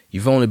mics.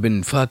 You've only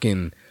been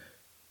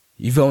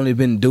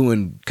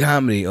doing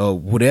comedy or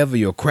whatever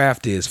your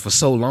craft is for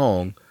so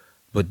long.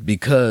 But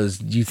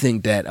because you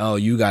think that, oh,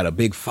 you got a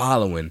big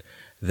following,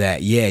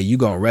 that, yeah, you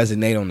gonna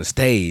resonate on the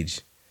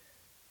stage.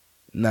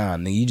 Nah,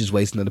 nigga, you just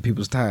wasting other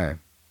people's time.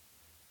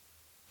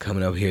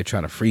 Coming up here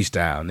trying to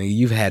freestyle. Nigga,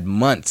 you've had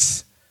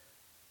months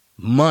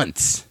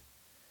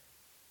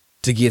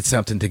to get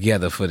something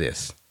together for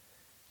this.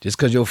 Just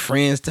because your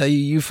friends tell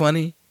you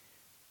funny?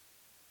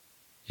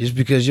 Just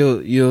because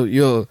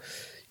your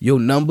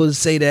numbers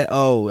say that,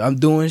 oh, I'm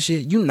doing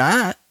shit? You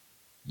not.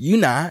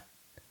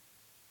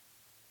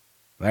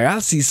 Like, I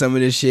see some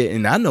of this shit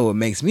and I know it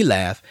makes me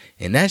laugh,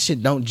 and that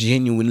shit don't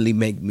genuinely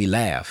make me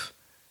laugh.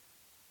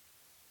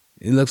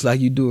 It looks like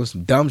you doing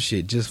some dumb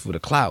shit just for the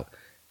clout,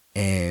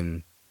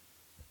 and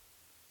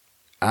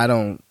I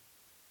don't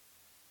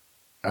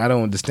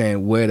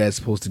understand where that's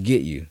supposed to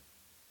get you,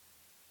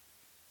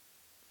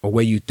 or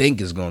where you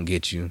think it's gonna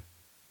get you.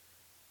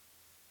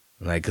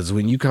 Like, cause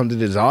when you come to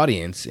this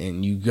audience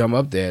and you come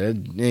up there,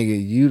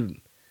 nigga,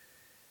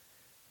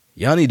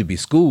 y'all need to be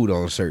schooled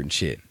on certain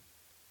shit.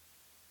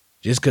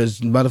 Just cause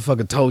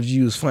motherfucker told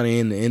you was funny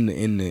in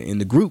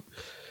the group,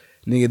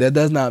 nigga, that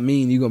does not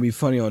mean you're gonna be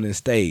funny on this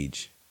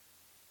stage.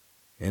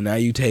 And now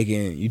you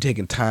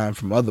taking time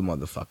from other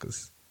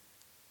motherfuckers.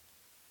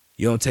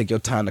 You don't take your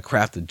time to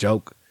craft a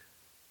joke.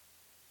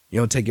 You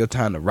don't take your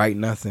time to write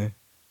nothing.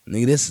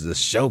 Nigga, this is a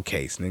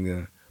showcase,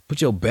 nigga.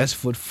 Put your best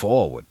foot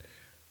forward.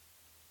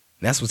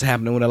 That's what's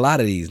happening with a lot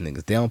of these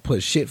niggas. They don't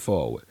put shit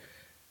forward.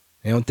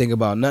 They don't think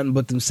about nothing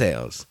but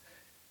themselves.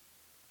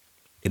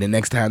 And the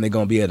next time they're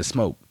going to be able to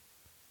smoke.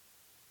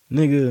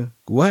 Nigga,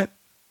 what?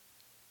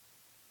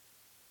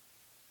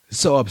 It's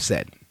so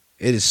upsetting.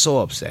 It is so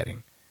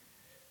upsetting.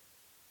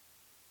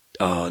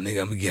 Oh,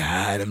 nigga, I'm going to get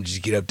high and I'm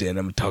just get up there and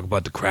I'm going to talk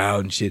about the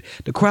crowd and shit.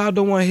 The crowd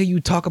don't want to hear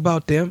you talk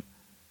about them.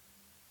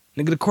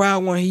 Nigga, the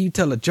crowd want to hear you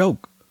tell a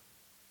joke.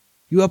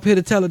 You up here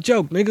to tell a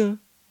joke, nigga.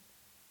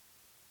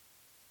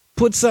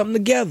 Put something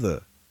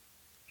together.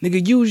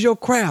 Nigga, use your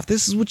craft.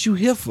 This is what you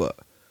here for.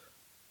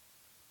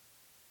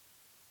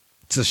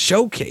 It's a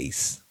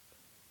showcase.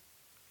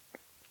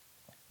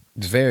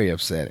 It's very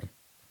upsetting.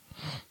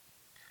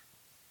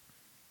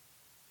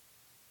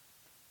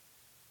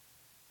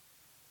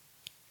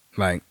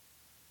 Like,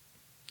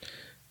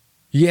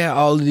 yeah,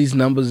 all of these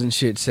numbers and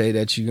shit say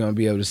that you're going to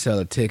be able to sell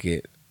a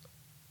ticket.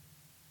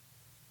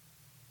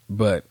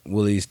 But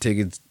will these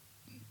tickets,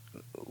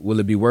 will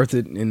it be worth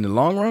it in the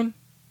long run?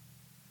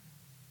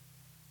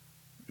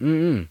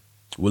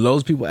 Will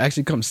those people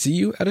actually come see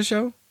you at a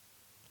show?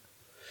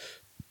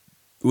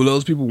 Will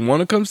those people want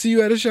to come see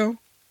you at a show?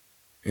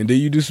 And then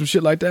you do some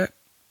shit like that?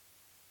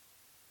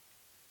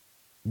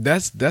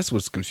 That's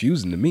what's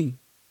confusing to me.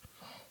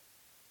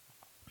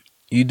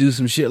 You do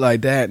some shit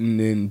like that and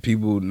then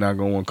people not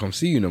going to want to come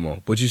see you no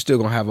more. But you still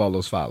going to have all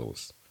those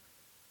followers.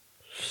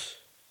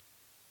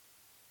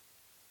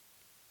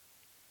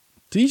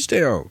 Teach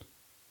their own.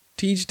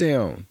 Teach their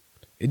own.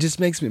 It just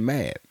makes me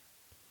mad.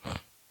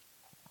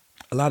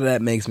 A lot of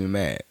that makes me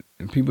mad.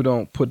 And people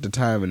don't put the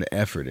time and the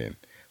effort in.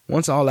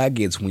 Once all that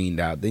gets weaned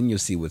out, then you'll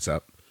see what's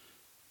up.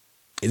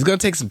 It's going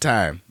to take some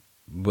time,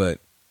 but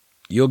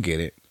you'll get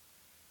it.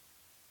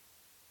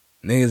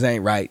 Niggas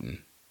ain't writing.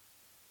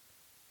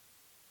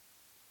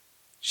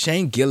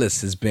 Shane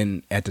Gillis has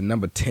been at the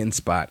number 10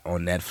 spot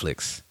on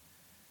Netflix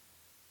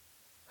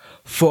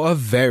for a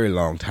very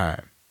long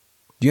time.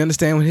 Do you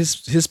understand when his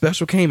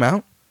special came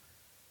out?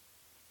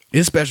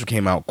 His special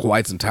came out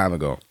quite some time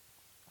ago.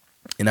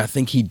 And I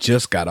think he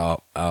just got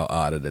out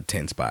of the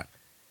 10 spot.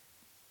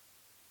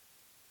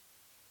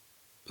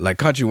 Like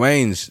Country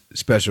Wayne's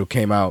special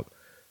came out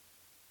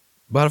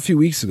about a few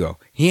weeks ago.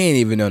 He ain't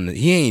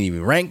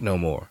even ranked no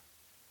more.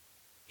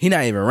 He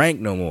not even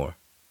ranked no more.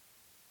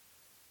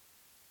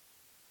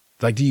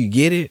 Like, do you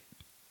get it?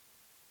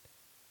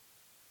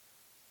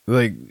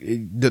 Like,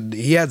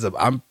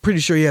 I'm pretty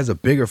sure he has a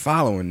bigger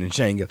following than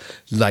Shane Gillis.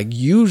 Like,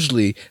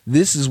 usually,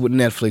 this is what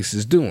Netflix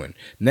is doing.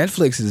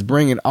 Netflix is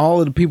bringing all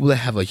of the people that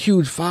have a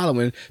huge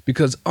following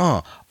because,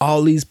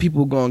 all these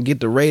people going to get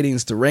the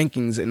ratings, the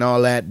rankings, and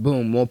all that.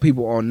 Boom, more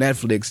people on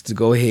Netflix to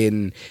go ahead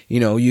and,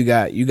 you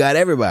got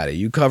everybody.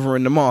 You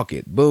covering the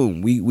market.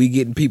 Boom, we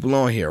getting people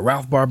on here.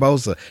 Ralph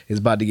Barbosa is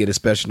about to get a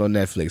special on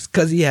Netflix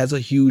because he has a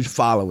huge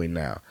following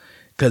now.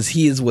 Because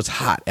he is what's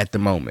hot at the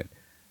moment.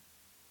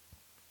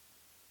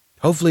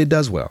 Hopefully it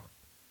does well.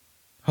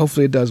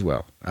 I'm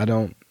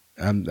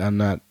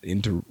not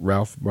into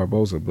Ralph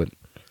Barbosa, but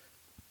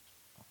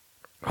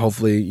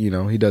hopefully,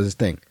 he does his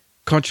thing.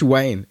 Country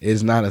Wayne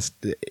is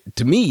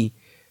to me,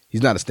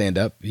 he's not a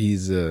stand-up.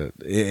 He's an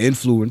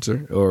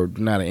influencer, or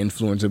not an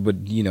influencer, but,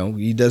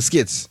 he does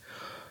skits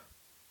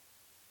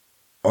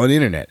on the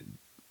internet.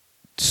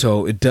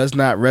 So it does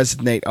not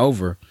resonate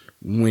over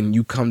when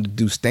you come to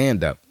do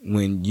stand-up,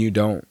 when you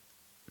don't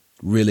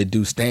really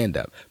do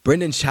stand-up.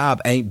 Brendan Schaub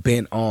ain't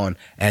been on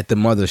at the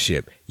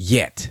mothership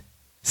yet.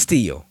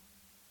 Still.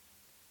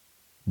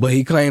 But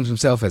he claims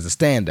himself as a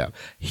stand-up.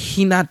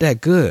 He not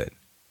that good.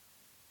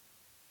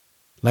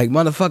 Like,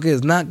 motherfucker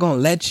is not gonna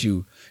let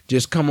you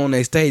just come on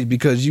their stage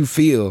because you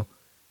feel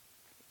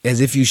as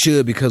if you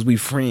should because we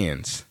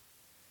friends.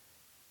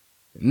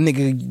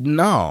 Nigga,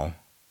 no.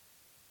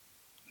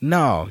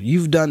 No,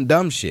 you've done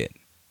dumb shit.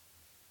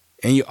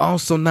 And you're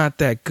also not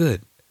that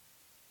good.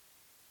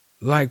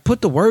 Like,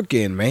 put the work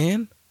in,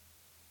 man.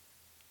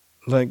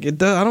 Like, I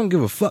don't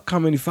give a fuck how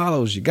many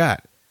followers you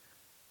got.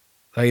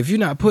 Like, if you're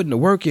not putting the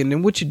work in,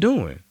 then what you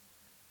doing?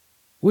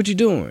 What you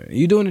doing?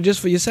 You doing it just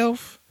for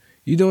yourself?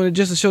 You doing it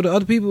just to show the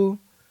other people?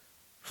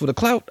 For the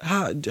clout?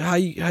 How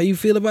you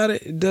feel about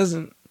it? It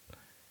doesn't.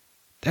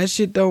 That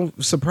shit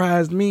don't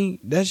surprise me.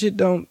 That shit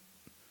don't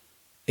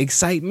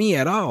excite me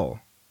at all.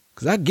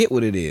 Because I get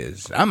what it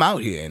is. I'm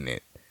out here in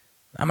it.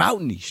 I'm out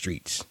in these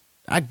streets.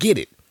 I get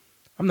it.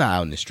 I'm not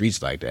out in the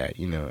streets like that.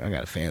 I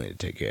got a family to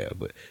take care of.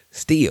 But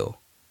still.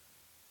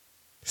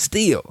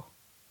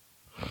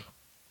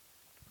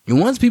 And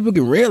once people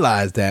can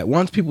realize that,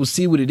 once people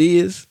see what it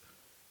is,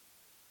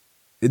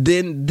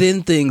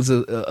 then things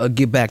will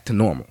get back to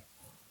normal.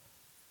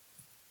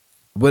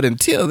 But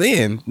until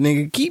then,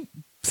 nigga, keep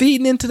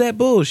feeding into that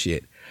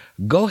bullshit.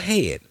 Go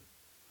ahead.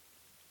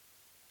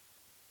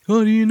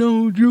 How do you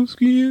know who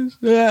Drewski is?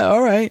 Yeah,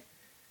 all right.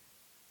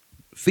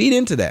 Feed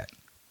into that.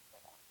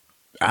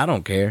 I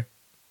don't care.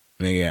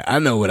 Nigga, I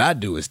know what I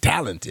do is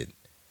talented.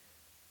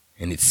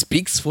 And it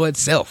speaks for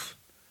itself.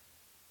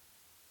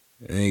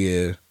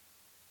 Nigga,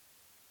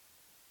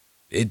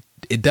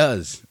 it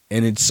does.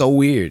 And it's so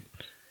weird.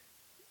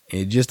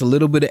 And just a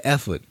little bit of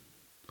effort.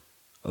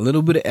 a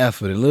little bit of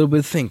effort, a little bit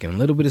of thinking, a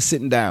little bit of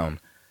sitting down,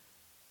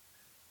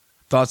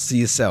 thoughts to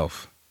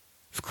yourself.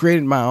 I've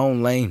created my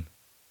own lane.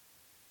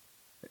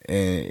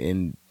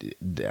 And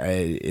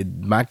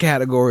my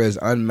category is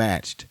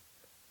unmatched.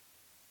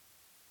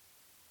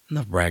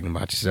 Enough bragging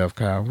about yourself,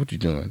 Kyle. What you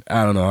doing?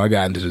 I don't know. I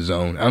got into the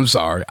zone. I'm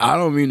sorry. I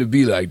don't mean to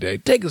be like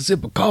that. Take a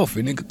sip of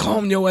coffee, nigga.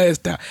 Calm your ass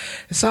down.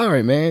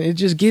 Sorry, man. It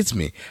just gets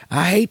me.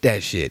 I hate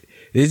that shit.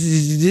 This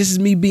is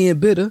me being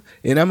bitter,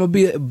 and I'm gonna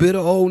be a bitter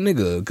old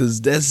nigga, because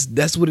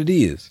that's what it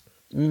is.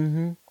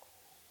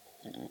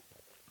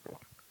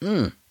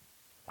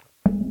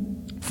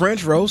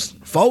 French roast,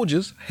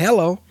 Folgers.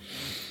 Hello.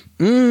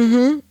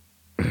 I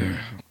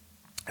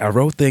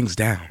wrote things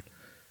down.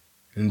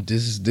 And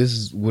this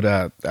is what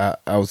I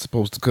was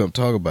supposed to come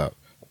talk about.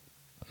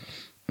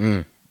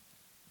 I'm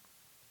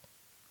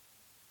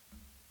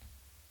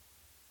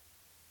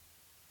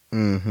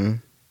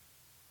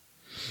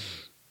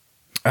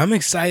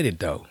excited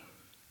though.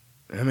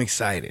 I'm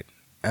excited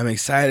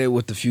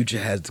what the future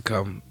has to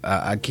come.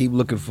 I keep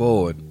looking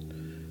forward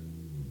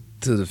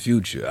to the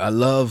future. I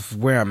love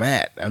where I'm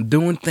at. I'm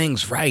doing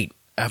things right.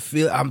 I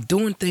feel I'm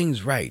doing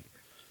things right.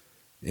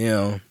 You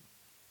know,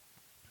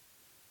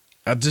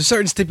 there's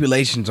certain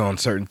stipulations on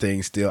certain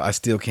things I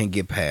still can't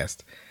get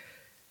past.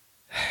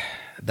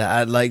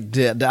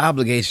 The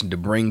obligation to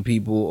bring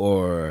people,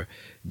 or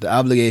the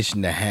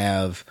obligation to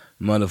have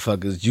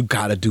motherfuckers, you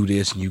gotta do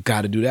this and you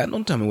gotta do that.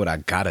 Don't tell me what I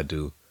gotta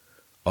do.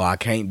 Or I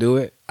can't do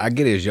it. I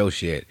get it's your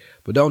shit.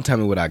 But don't tell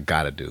me what I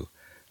gotta do.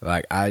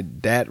 Like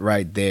that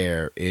right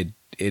there, it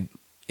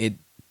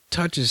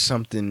touches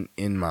something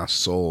in my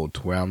soul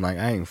to where I'm like,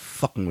 I ain't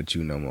fucking with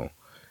you no more.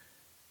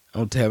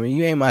 Don't tell me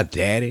you ain't my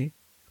daddy.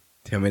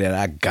 Tell me that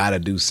I gotta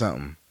do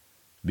something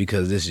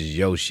because this is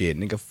your shit.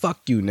 Nigga,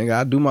 fuck you, nigga.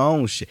 I do my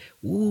own shit.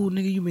 Ooh,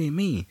 nigga, you mean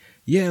me?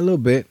 Yeah, a little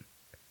bit.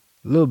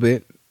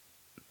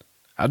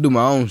 I do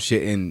my own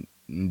shit and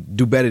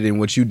do better than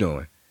what you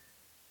doing.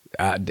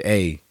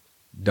 Hey,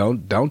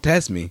 don't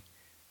test me,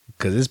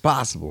 because it's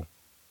possible.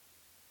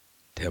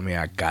 Tell me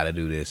I gotta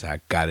do this, I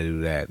gotta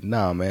do that.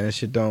 No, man, that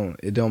shit don't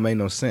make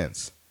no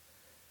sense.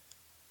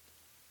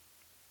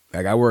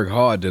 Like, I work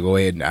hard to go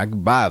ahead and I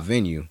can buy a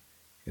venue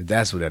if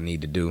that's what I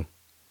need to do.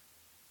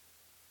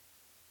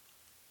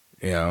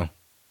 You know?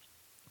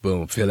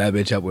 Boom, fill that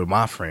bitch up with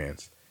my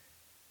friends.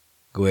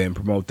 Go ahead and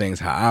promote things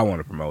how I want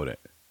to promote it.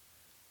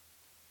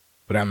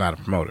 But I'm not a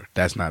promoter.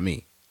 That's not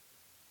me.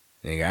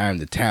 Nigga, I'm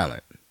the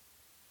talent.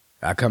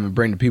 I come and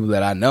bring the people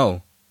that I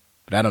know,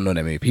 but I don't know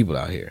that many people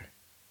out here.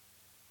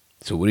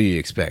 So what do you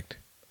expect?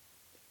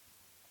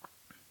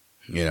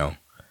 You know,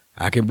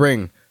 I can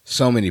bring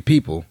so many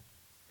people,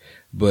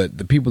 but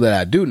the people that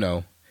I do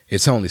know,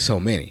 it's only so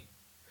many.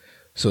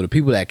 So the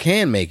people that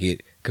can make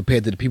it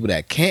compared to the people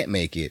that can't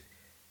make it,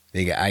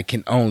 I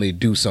can only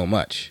do so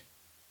much.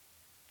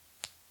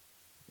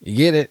 You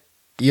get it?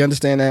 You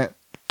understand that?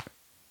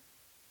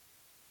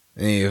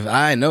 And if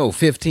I know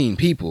 15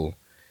 people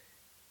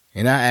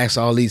and I ask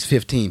all these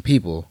 15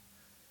 people,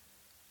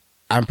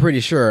 I'm pretty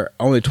sure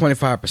only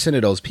 25%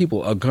 of those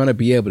people are going to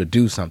be able to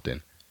do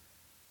something.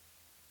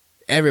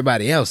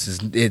 Everybody else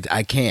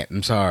I can't.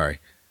 I'm sorry.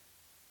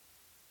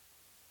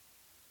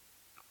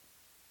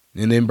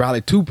 And then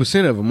probably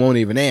 2% of them won't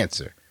even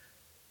answer.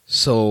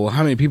 So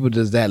how many people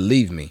does that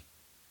leave me?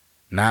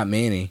 Not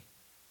many.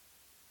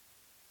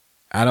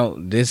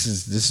 This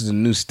is a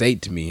new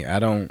state to me.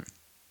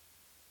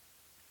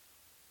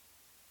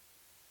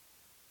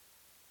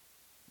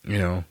 You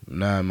know,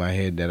 now in my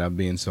head that I'm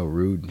being so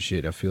rude and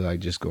shit, I feel like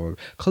just going,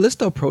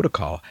 Callisto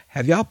Protocol.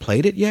 Have y'all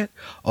played it yet?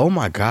 Oh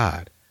my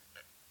God.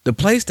 The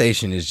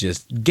PlayStation is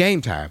just game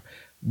time.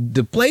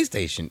 The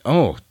PlayStation,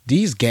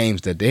 these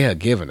games that they are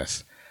giving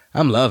us,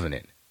 I'm loving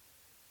it.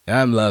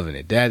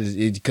 That is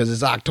it, because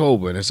it's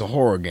October and it's a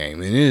horror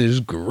game and it is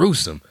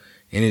gruesome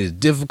and it is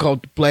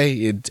difficult to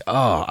play.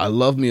 I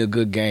love me a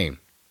good game.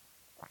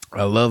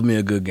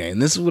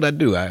 This is what I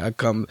do. I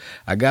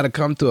gotta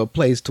come to a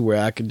place to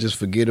where I can just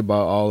forget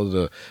about all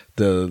of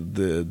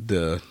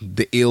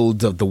the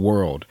ills of the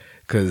world.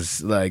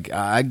 Cause like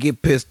I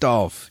get pissed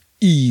off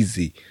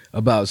easy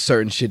about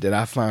certain shit that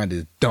I find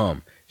is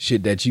dumb.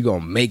 Shit that you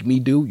gonna make me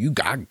do.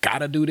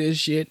 Gotta do this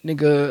shit,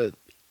 nigga.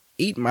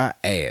 Eat my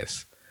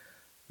ass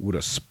with a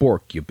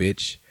spork, you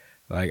bitch.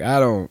 Like I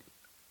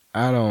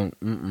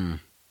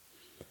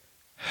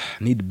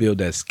need to build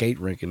that skate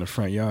rink in the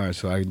front yard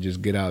so I can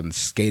just get out and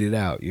skate it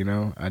out, you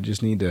know? I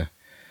just need to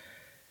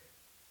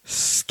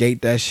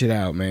skate that shit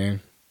out,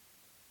 man.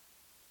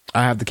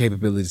 I have the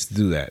capabilities to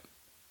do that.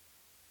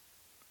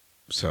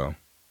 So,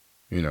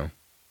 you know.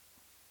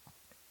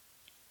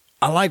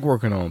 I like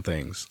working on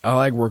things. I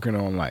like working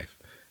on life.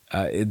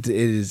 It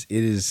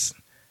is.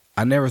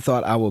 I never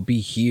thought I would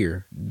be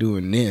here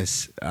doing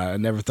this. I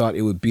never thought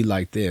it would be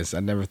like this. I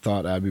never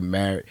thought I'd be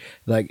married.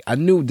 Like, I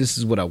knew this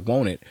is what I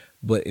wanted.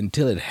 But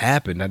until it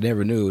happened, I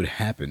never knew it would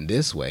happen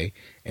this way.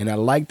 And I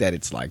like that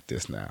it's like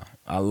this now.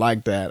 I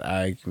like that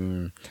I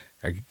can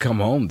come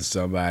home to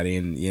somebody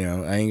and, you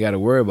know, I ain't got to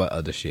worry about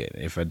other shit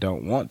if I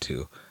don't want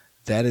to.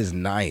 that is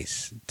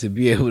nice to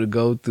be able to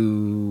go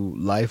through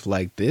life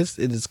like this.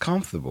 It is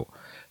comfortable.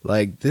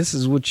 Like, this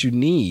is what you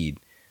need.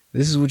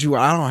 This is what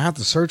I don't have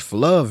to search for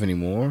love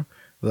anymore.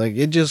 Like,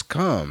 it just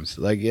comes.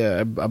 Like,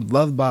 yeah, I'm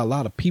loved by a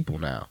lot of people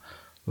now.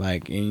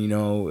 Like, and you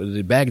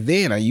know, back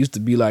then I used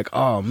to be like,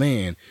 oh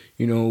man,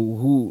 you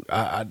know,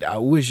 I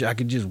wish I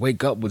could just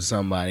wake up with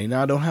somebody.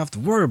 Now I don't have to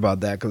worry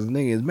about that because the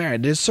nigga is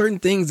married. There's certain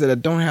things that I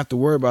don't have to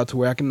worry about to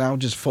where I can now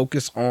just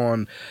focus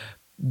on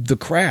the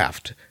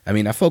craft. I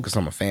mean, I focus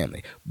on my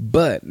family,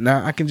 but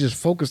now I can just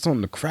focus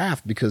on the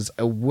craft because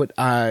what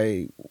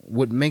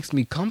makes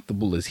me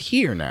comfortable is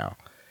here now.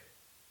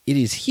 It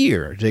is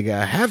here.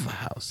 I have a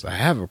house. I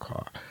have a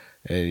car.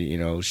 And, you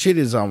know, shit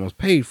is almost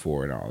paid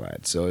for and all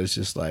that. So it's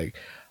just like,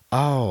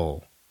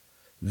 oh,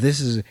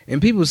 this is,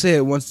 and people say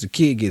it once the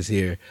kid gets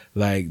here,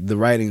 like the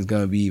writing's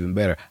going to be even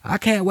better. I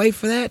can't wait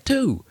for that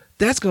too.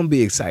 That's going to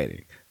be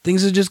exciting.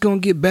 Things are just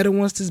going to get better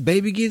once this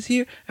baby gets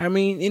here. I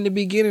mean, in the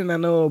beginning, I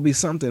know it'll be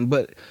something,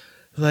 but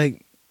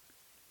like,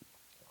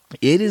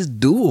 it is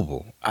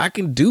doable. I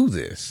can do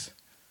this.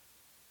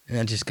 And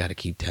I just got to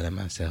keep telling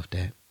myself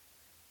that.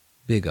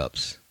 Big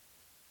ups.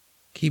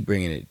 Keep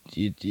bringing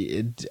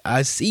it.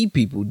 I see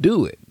people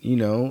do it. You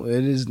know,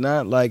 it is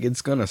not like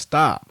it's going to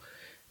stop.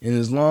 And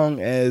as long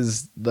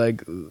as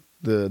like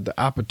the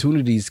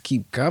opportunities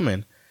keep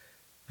coming,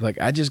 like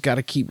I just got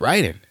to keep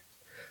writing.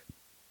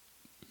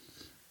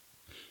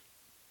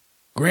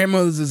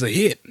 Grandmothers is a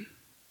hit.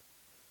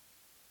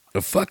 A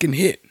fucking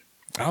hit.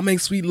 I'll make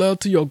sweet love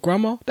to your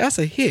grandma. That's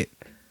a hit.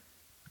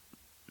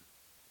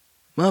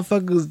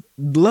 Motherfuckers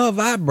love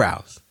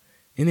eyebrows.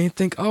 And they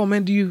think, oh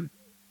man,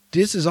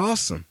 this is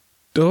awesome.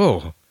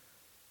 Oh,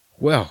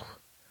 well,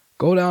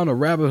 go down a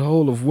rabbit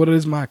hole of what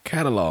is my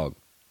catalog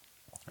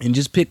and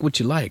just pick what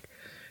you like.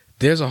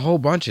 There's a whole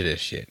bunch of this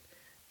shit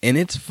and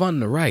it's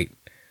fun to write.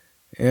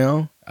 You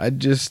know,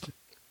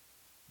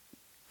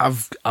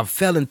 I've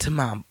fell into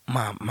my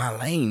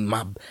lane.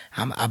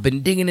 I've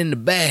been digging in the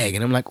bag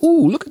and I'm like,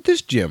 ooh, look at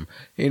this gem.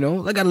 You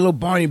know, I got a little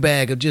Barney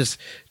bag of just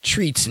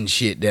treats and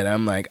shit that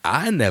I'm like,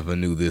 I never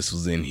knew this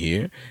was in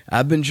here.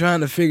 I've been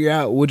trying to figure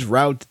out which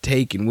route to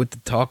take and what to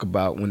talk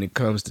about when it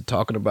comes to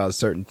talking about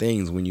certain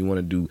things when you want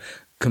to do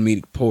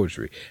comedic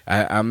poetry.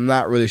 I'm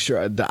not really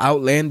sure. The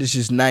outlandish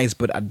is nice,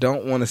 but I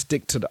don't want to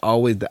stick to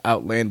always the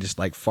outlandish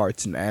like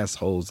farts and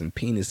assholes and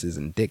penises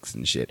and dicks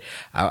and shit.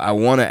 I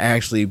want to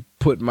actually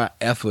put my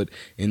effort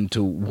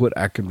into what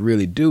I can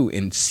really do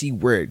and see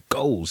where it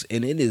goes.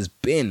 And it has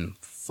been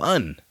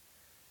fun.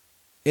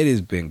 It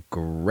has been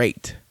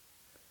great.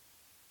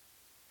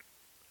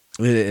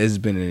 It has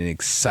been an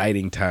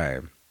exciting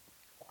time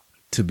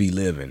to be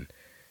living.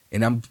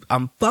 And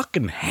I'm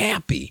fucking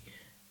happy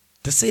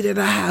to say that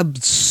I'm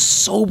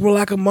sober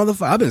like a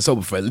motherfucker. I've been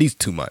sober for at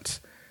least 2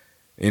 months,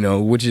 you know,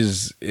 which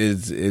is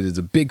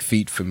a big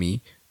feat for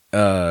me.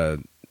 I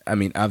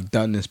mean, I've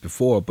done this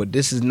before, but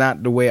this is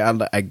not the way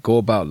I go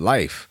about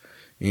life.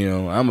 You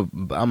know,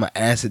 I'm a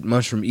acid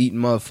mushroom eating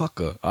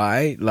motherfucker. All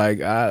right,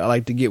 like I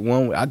like to get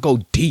one. I go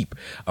deep.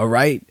 All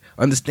right,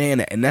 understand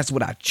that, and that's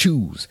what I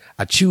choose.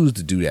 I choose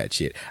to do that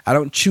shit. I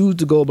don't choose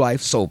to go life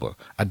sober.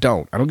 I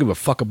don't give a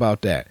fuck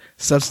about that.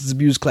 Substance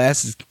abuse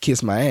classes can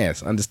kiss my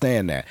ass.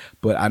 Understand that,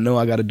 but I know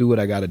I got to do what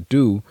I got to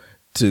do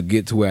to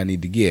get to where I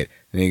need to get,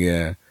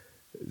 nigga.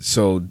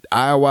 So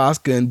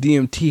ayahuasca and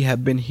DMT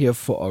have been here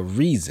for a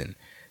reason,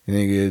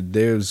 nigga.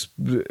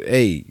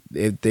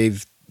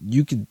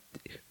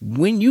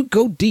 When you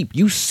go deep,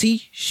 you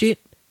see shit.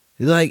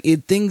 Like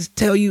things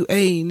tell you,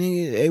 hey,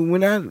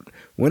 nigga,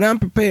 when I'm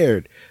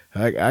prepared,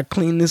 I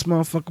clean this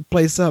motherfucking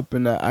place up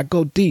and I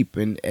go deep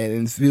and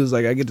it feels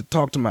like I get to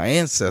talk to my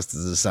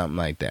ancestors or something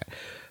like that.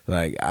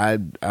 Like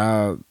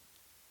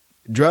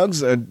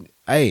drugs are,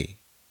 hey,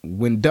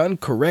 when done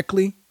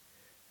correctly,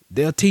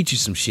 they'll teach you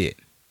some shit.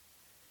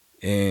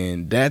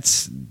 And that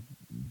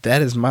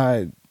is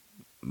my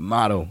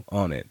motto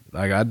on it.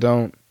 Like I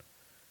don't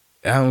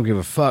give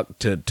a fuck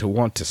to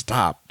want to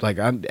stop. Like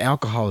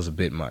alcohol is a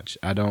bit much.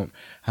 I don't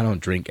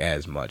drink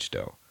as much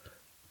though.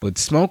 But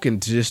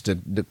smoking just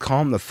to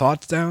calm the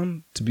thoughts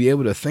down, to be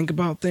able to think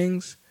about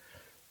things.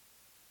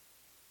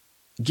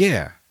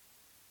 Yeah.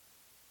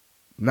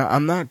 Now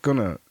I'm not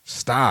gonna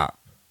stop.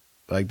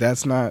 Like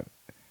that's not.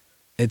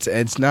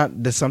 It's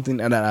not that's something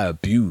that I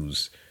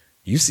abuse.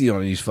 You see on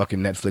these fucking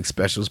Netflix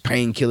specials,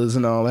 painkillers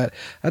and all that.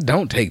 I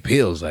don't take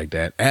pills like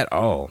that at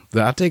all.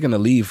 I've taken a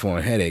leave for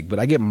a headache, but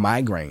I get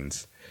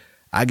migraines.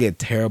 I get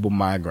terrible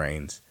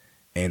migraines.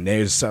 And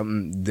there's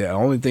something, the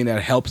only thing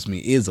that helps me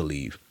is a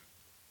leave.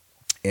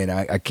 And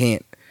I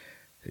can't,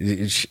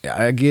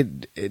 I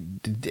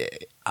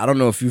don't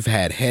know if you've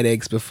had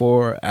headaches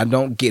before. I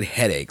don't get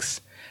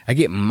headaches. I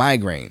get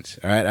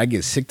migraines, all right? I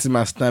get sick to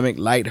my stomach,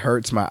 light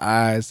hurts my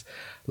eyes.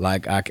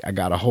 Like I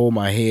gotta hold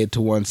my head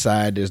to one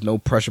side. There's no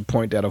pressure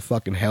point that'll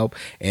fucking help.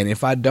 And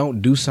if I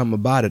don't do something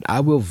about it,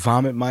 I will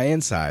vomit my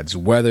insides,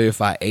 whether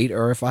if I ate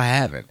or if I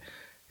haven't.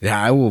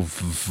 I will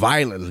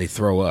violently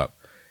throw up.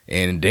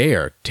 and they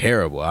are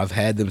terrible. I've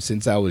had them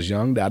since I was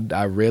young.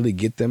 I rarely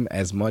get them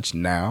as much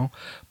now,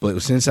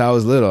 but since I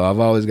was little, I've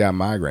always got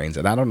migraines,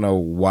 and I don't know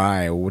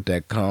why or what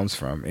that comes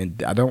from,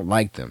 and I don't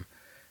like them.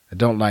 I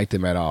don't like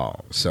them at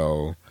all.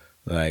 So,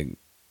 like,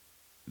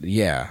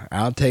 yeah,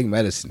 I'll take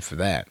medicine for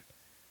that.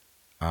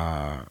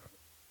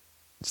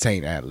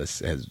 Saint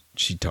Atlas,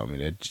 she told me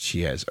that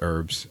she has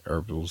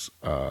herbals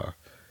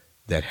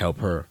that help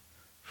her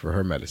for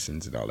her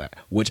medicines and all that,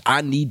 which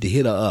I need to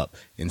hit her up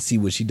and see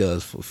what she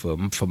does for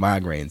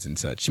migraines and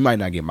such. She might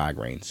not get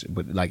migraines,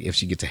 but like if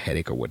she gets a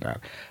headache or whatnot,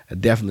 I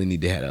definitely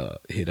need to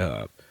hit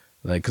her up.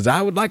 Like, cause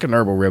I would like an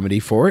herbal remedy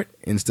for it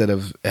instead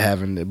of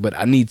having, but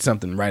I need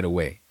something right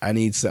away. I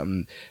need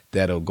something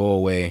that'll go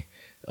away.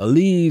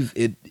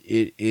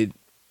 It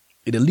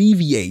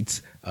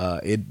alleviates,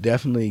 it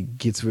definitely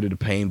gets rid of the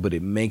pain, but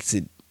it makes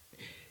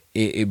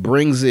it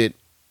brings it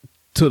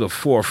to the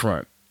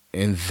forefront.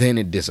 And then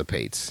it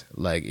dissipates.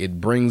 Like, it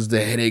brings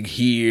the headache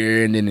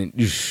here, and then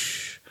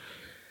it...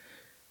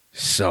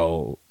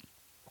 So,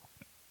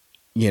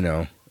 you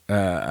know,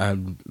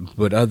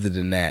 but other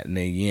than that,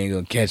 nigga, you ain't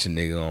gonna catch a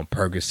nigga on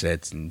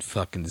Percocets and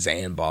fucking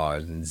Xan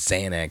bars and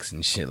Xanax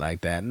and shit like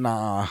that.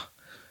 Nah,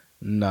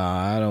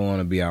 I don't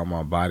want to be out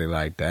my body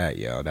like that,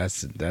 yo.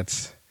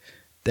 That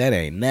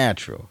ain't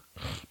natural.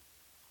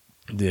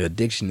 The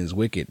addiction is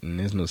wicked, and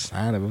there's no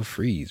sign of a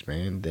freeze,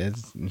 man.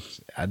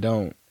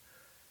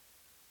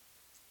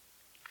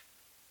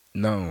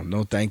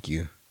 No, thank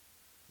you.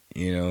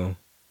 You know,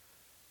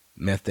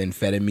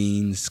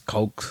 methamphetamines,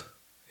 coke.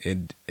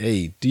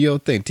 Hey, do your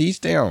thing.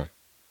 Teach down.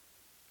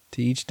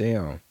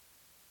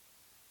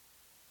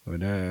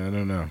 But I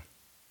don't know.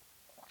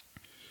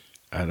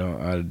 I'd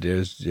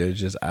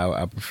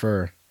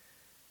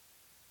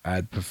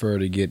prefer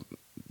to get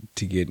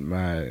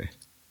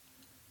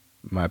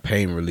my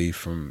pain relief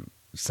from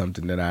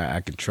something that I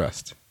can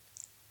trust.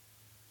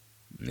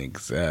 The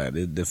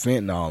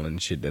fentanyl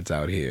and shit that's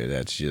out here,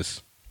 that's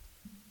just...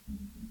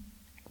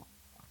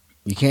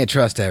 You can't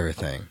trust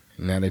everything.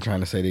 Now they're trying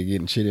to say they're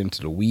getting shit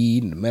into the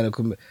weed and the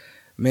medical.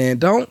 Man,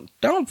 don't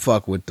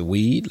fuck with the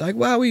weed. Like,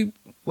 why we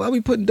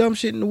putting dumb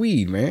shit in the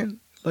weed,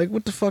 man? Like,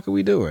 what the fuck are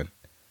we doing?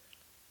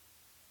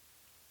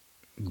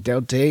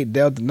 Delta 8,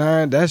 Delta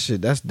 9, that's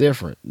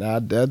different. Now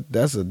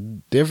that's a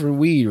different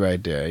weed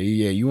right there.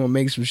 Yeah, you want to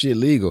make some shit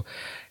legal.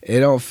 It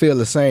don't feel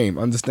the same.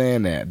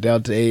 Understand that.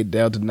 Delta 8,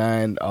 Delta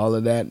 9, all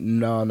of that.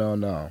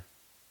 No.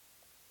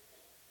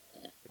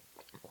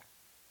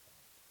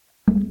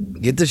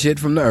 Get the shit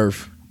from the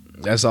earth.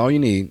 That's all you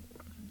need.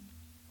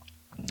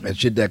 That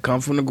shit that come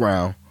from the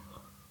ground.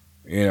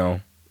 You know,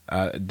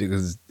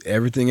 because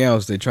everything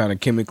else, they're trying to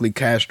chemically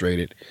castrate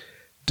it.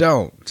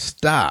 Don't.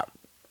 Stop.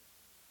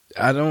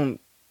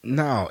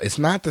 No, it's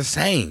not the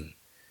same.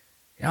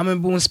 Y'all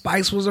remember when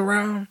Spice was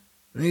around?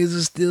 Niggas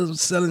are still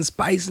selling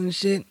Spice and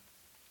shit.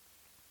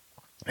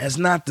 That's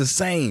not the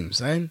same,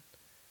 son.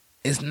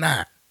 It's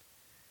not.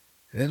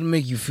 That'll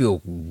make you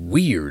feel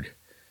weird.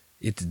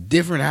 It's a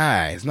different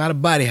high. It's not a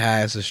body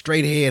high. It's a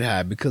straight head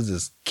high because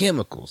it's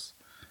chemicals.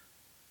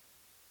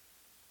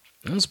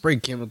 I don't spray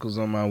chemicals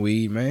on my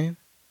weed, man.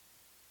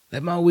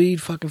 Let my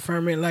weed fucking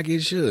ferment like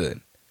it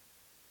should.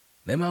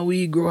 Let my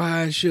weed grow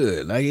how it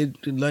should.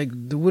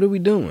 What are we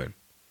doing?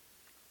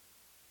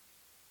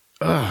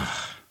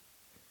 Ugh.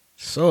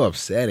 So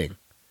upsetting.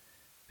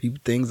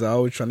 Things are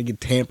always trying to get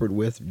tampered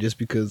with just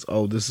because,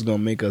 this is going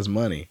to make us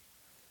money.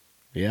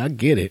 Yeah, I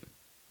get it.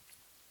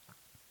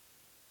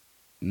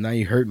 Now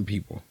you're hurting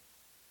people.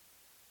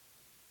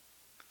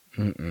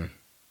 I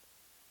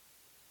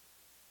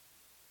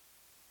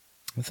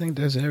think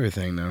that's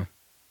everything now.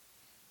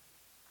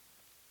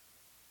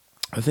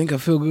 I think I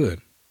feel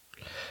good.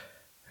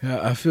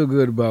 I feel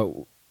good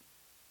about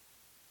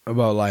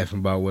life,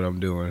 about what I'm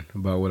doing,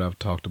 about what I've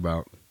talked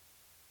about.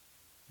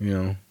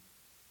 You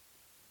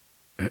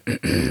know,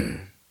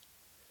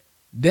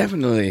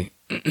 definitely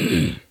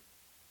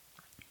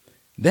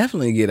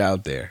get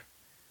out there.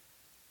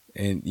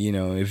 And you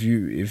know, if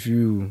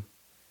you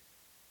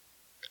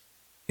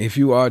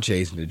are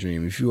chasing the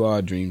dream, if you are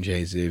a dream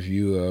chaser, if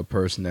you are a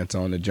person that's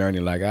on the journey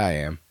like I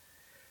am,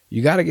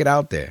 you got to get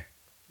out there.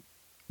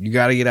 You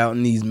got to get out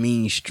in these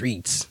mean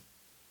streets.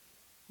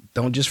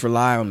 Don't just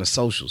rely on the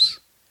socials.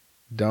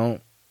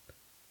 Don't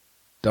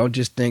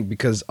just think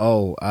because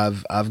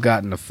I've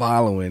gotten a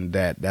following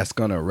that's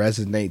gonna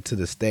resonate to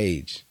the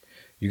stage.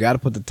 You got to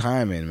put the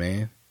time in,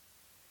 man.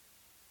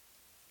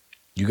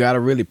 You got to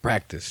really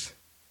practice.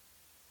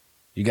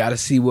 You got to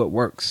see what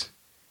works.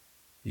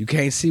 You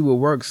can't see what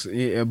works.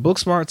 Book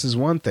smarts is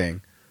one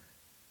thing.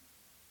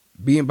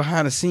 Being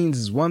behind the scenes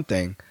is one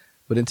thing.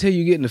 But until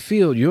you get in the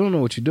field, you don't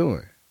know what you're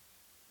doing.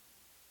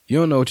 You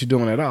don't know what you're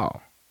doing at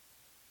all.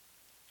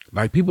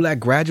 Like people that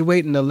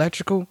graduate in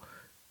electrical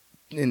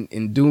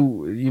and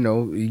do,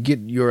 you get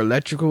your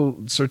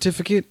electrical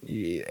certificate.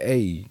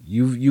 Hey,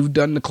 you've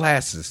done the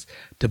classes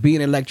to be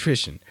an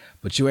electrician,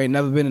 but you ain't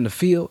never been in the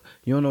field.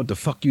 You don't know what the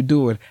fuck you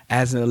doing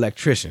as an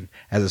electrician.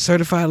 As a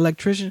certified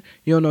electrician,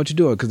 you don't know what you're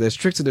doing because there's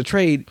tricks of the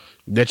trade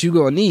that you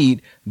gonna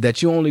need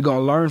that you only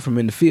gonna learn from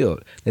in the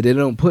field that they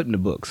don't put in the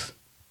books.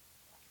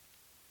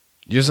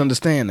 Just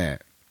understand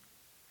that.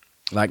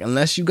 Like,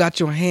 unless you got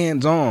your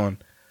hands on,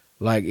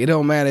 like, it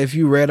don't matter if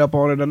you read up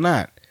on it or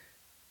not.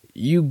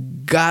 You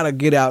gotta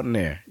get out in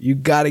there. You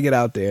gotta get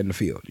out there in the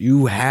field.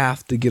 You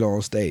have to get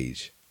on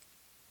stage.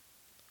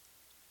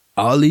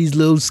 All these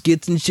little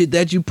skits and shit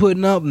that you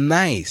putting up,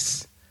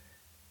 nice.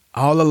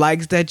 All the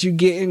likes that you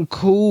getting,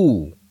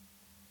 cool.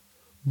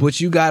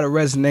 But you gotta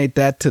resonate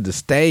that to the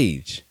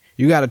stage.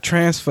 You gotta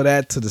transfer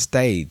that to the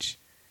stage.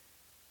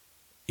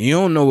 You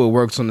don't know what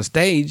works on the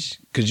stage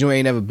because you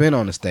ain't never been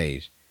on the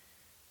stage.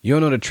 You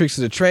don't know the tricks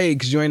of the trade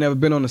because you ain't never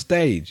been on the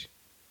stage.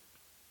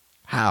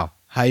 How?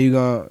 How you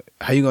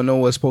gonna know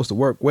what's supposed to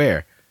work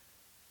where?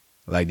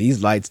 Like,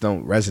 these lights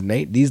don't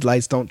resonate. These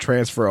lights don't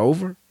transfer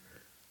over.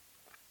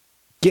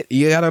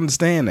 You gotta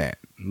understand that.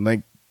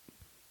 Like,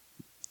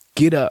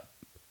 get up.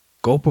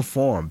 Go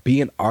perform. Be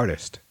an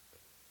artist.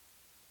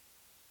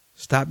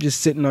 Stop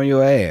just sitting on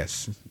your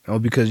ass.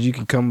 Because you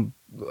can come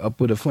up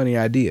with a funny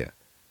idea.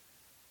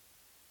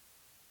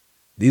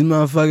 These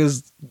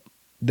motherfuckers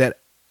that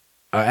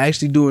are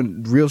actually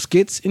doing real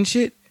skits and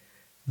shit,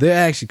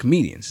 they're actually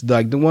comedians.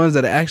 Like, the ones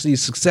that are actually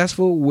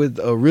successful with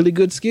a really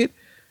good skit,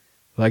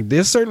 like,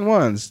 there's certain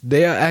ones,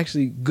 they are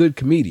actually good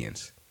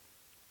comedians.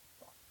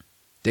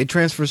 They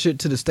transfer shit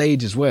to the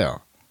stage as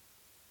well.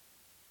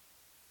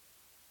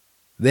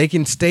 They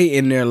can stay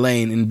in their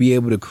lane and be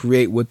able to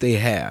create what they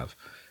have.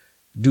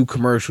 Do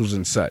commercials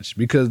and such.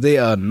 Because they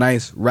are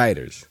nice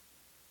writers.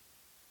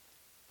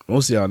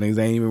 Most of y'all niggas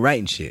ain't even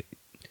writing shit.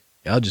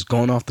 Y'all just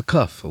going off the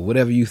cuff or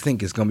whatever you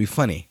think is going to be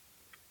funny.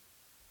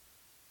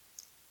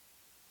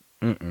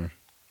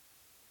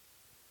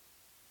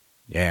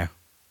 Yeah.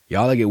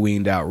 Y'all will get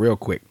weaned out real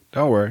quick.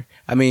 Don't worry.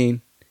 I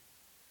mean,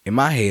 in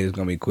my head, it's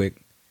going to be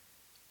quick.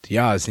 To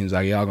y'all, it seems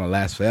like y'all going to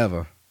last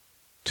forever.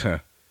 Tuh.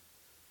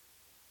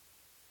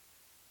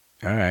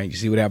 All right. You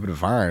see what happened to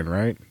Vine,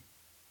 right?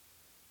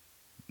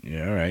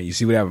 Yeah, all right. You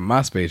see what happened to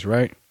MySpace,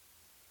 right?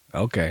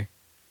 Okay.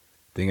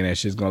 Thinking that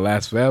shit's going to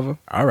last forever?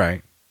 All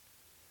right.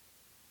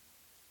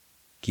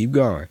 Keep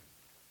going.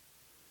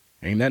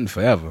 Ain't nothing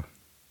forever.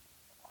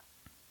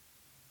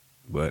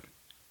 But,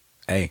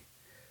 hey,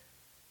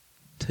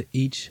 to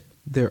each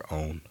their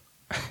own.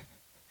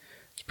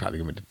 It's probably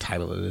going to be the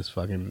title of this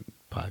fucking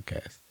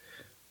podcast.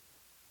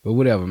 But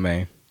whatever,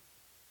 man.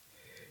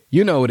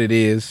 You know what it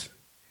is.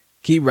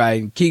 Keep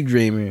writing. Keep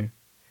dreaming.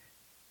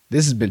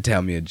 This has been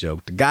Tell Me a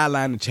Joke. The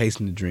guideline to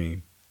chasing the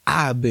dream.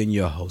 I've been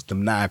your host, the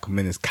maniacal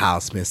menace,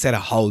 Kyle Smith. Said a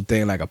whole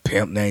thing like a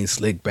pimp named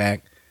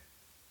Slickback.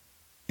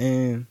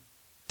 And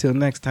till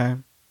next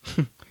time,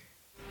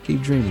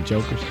 keep dreaming,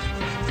 jokers.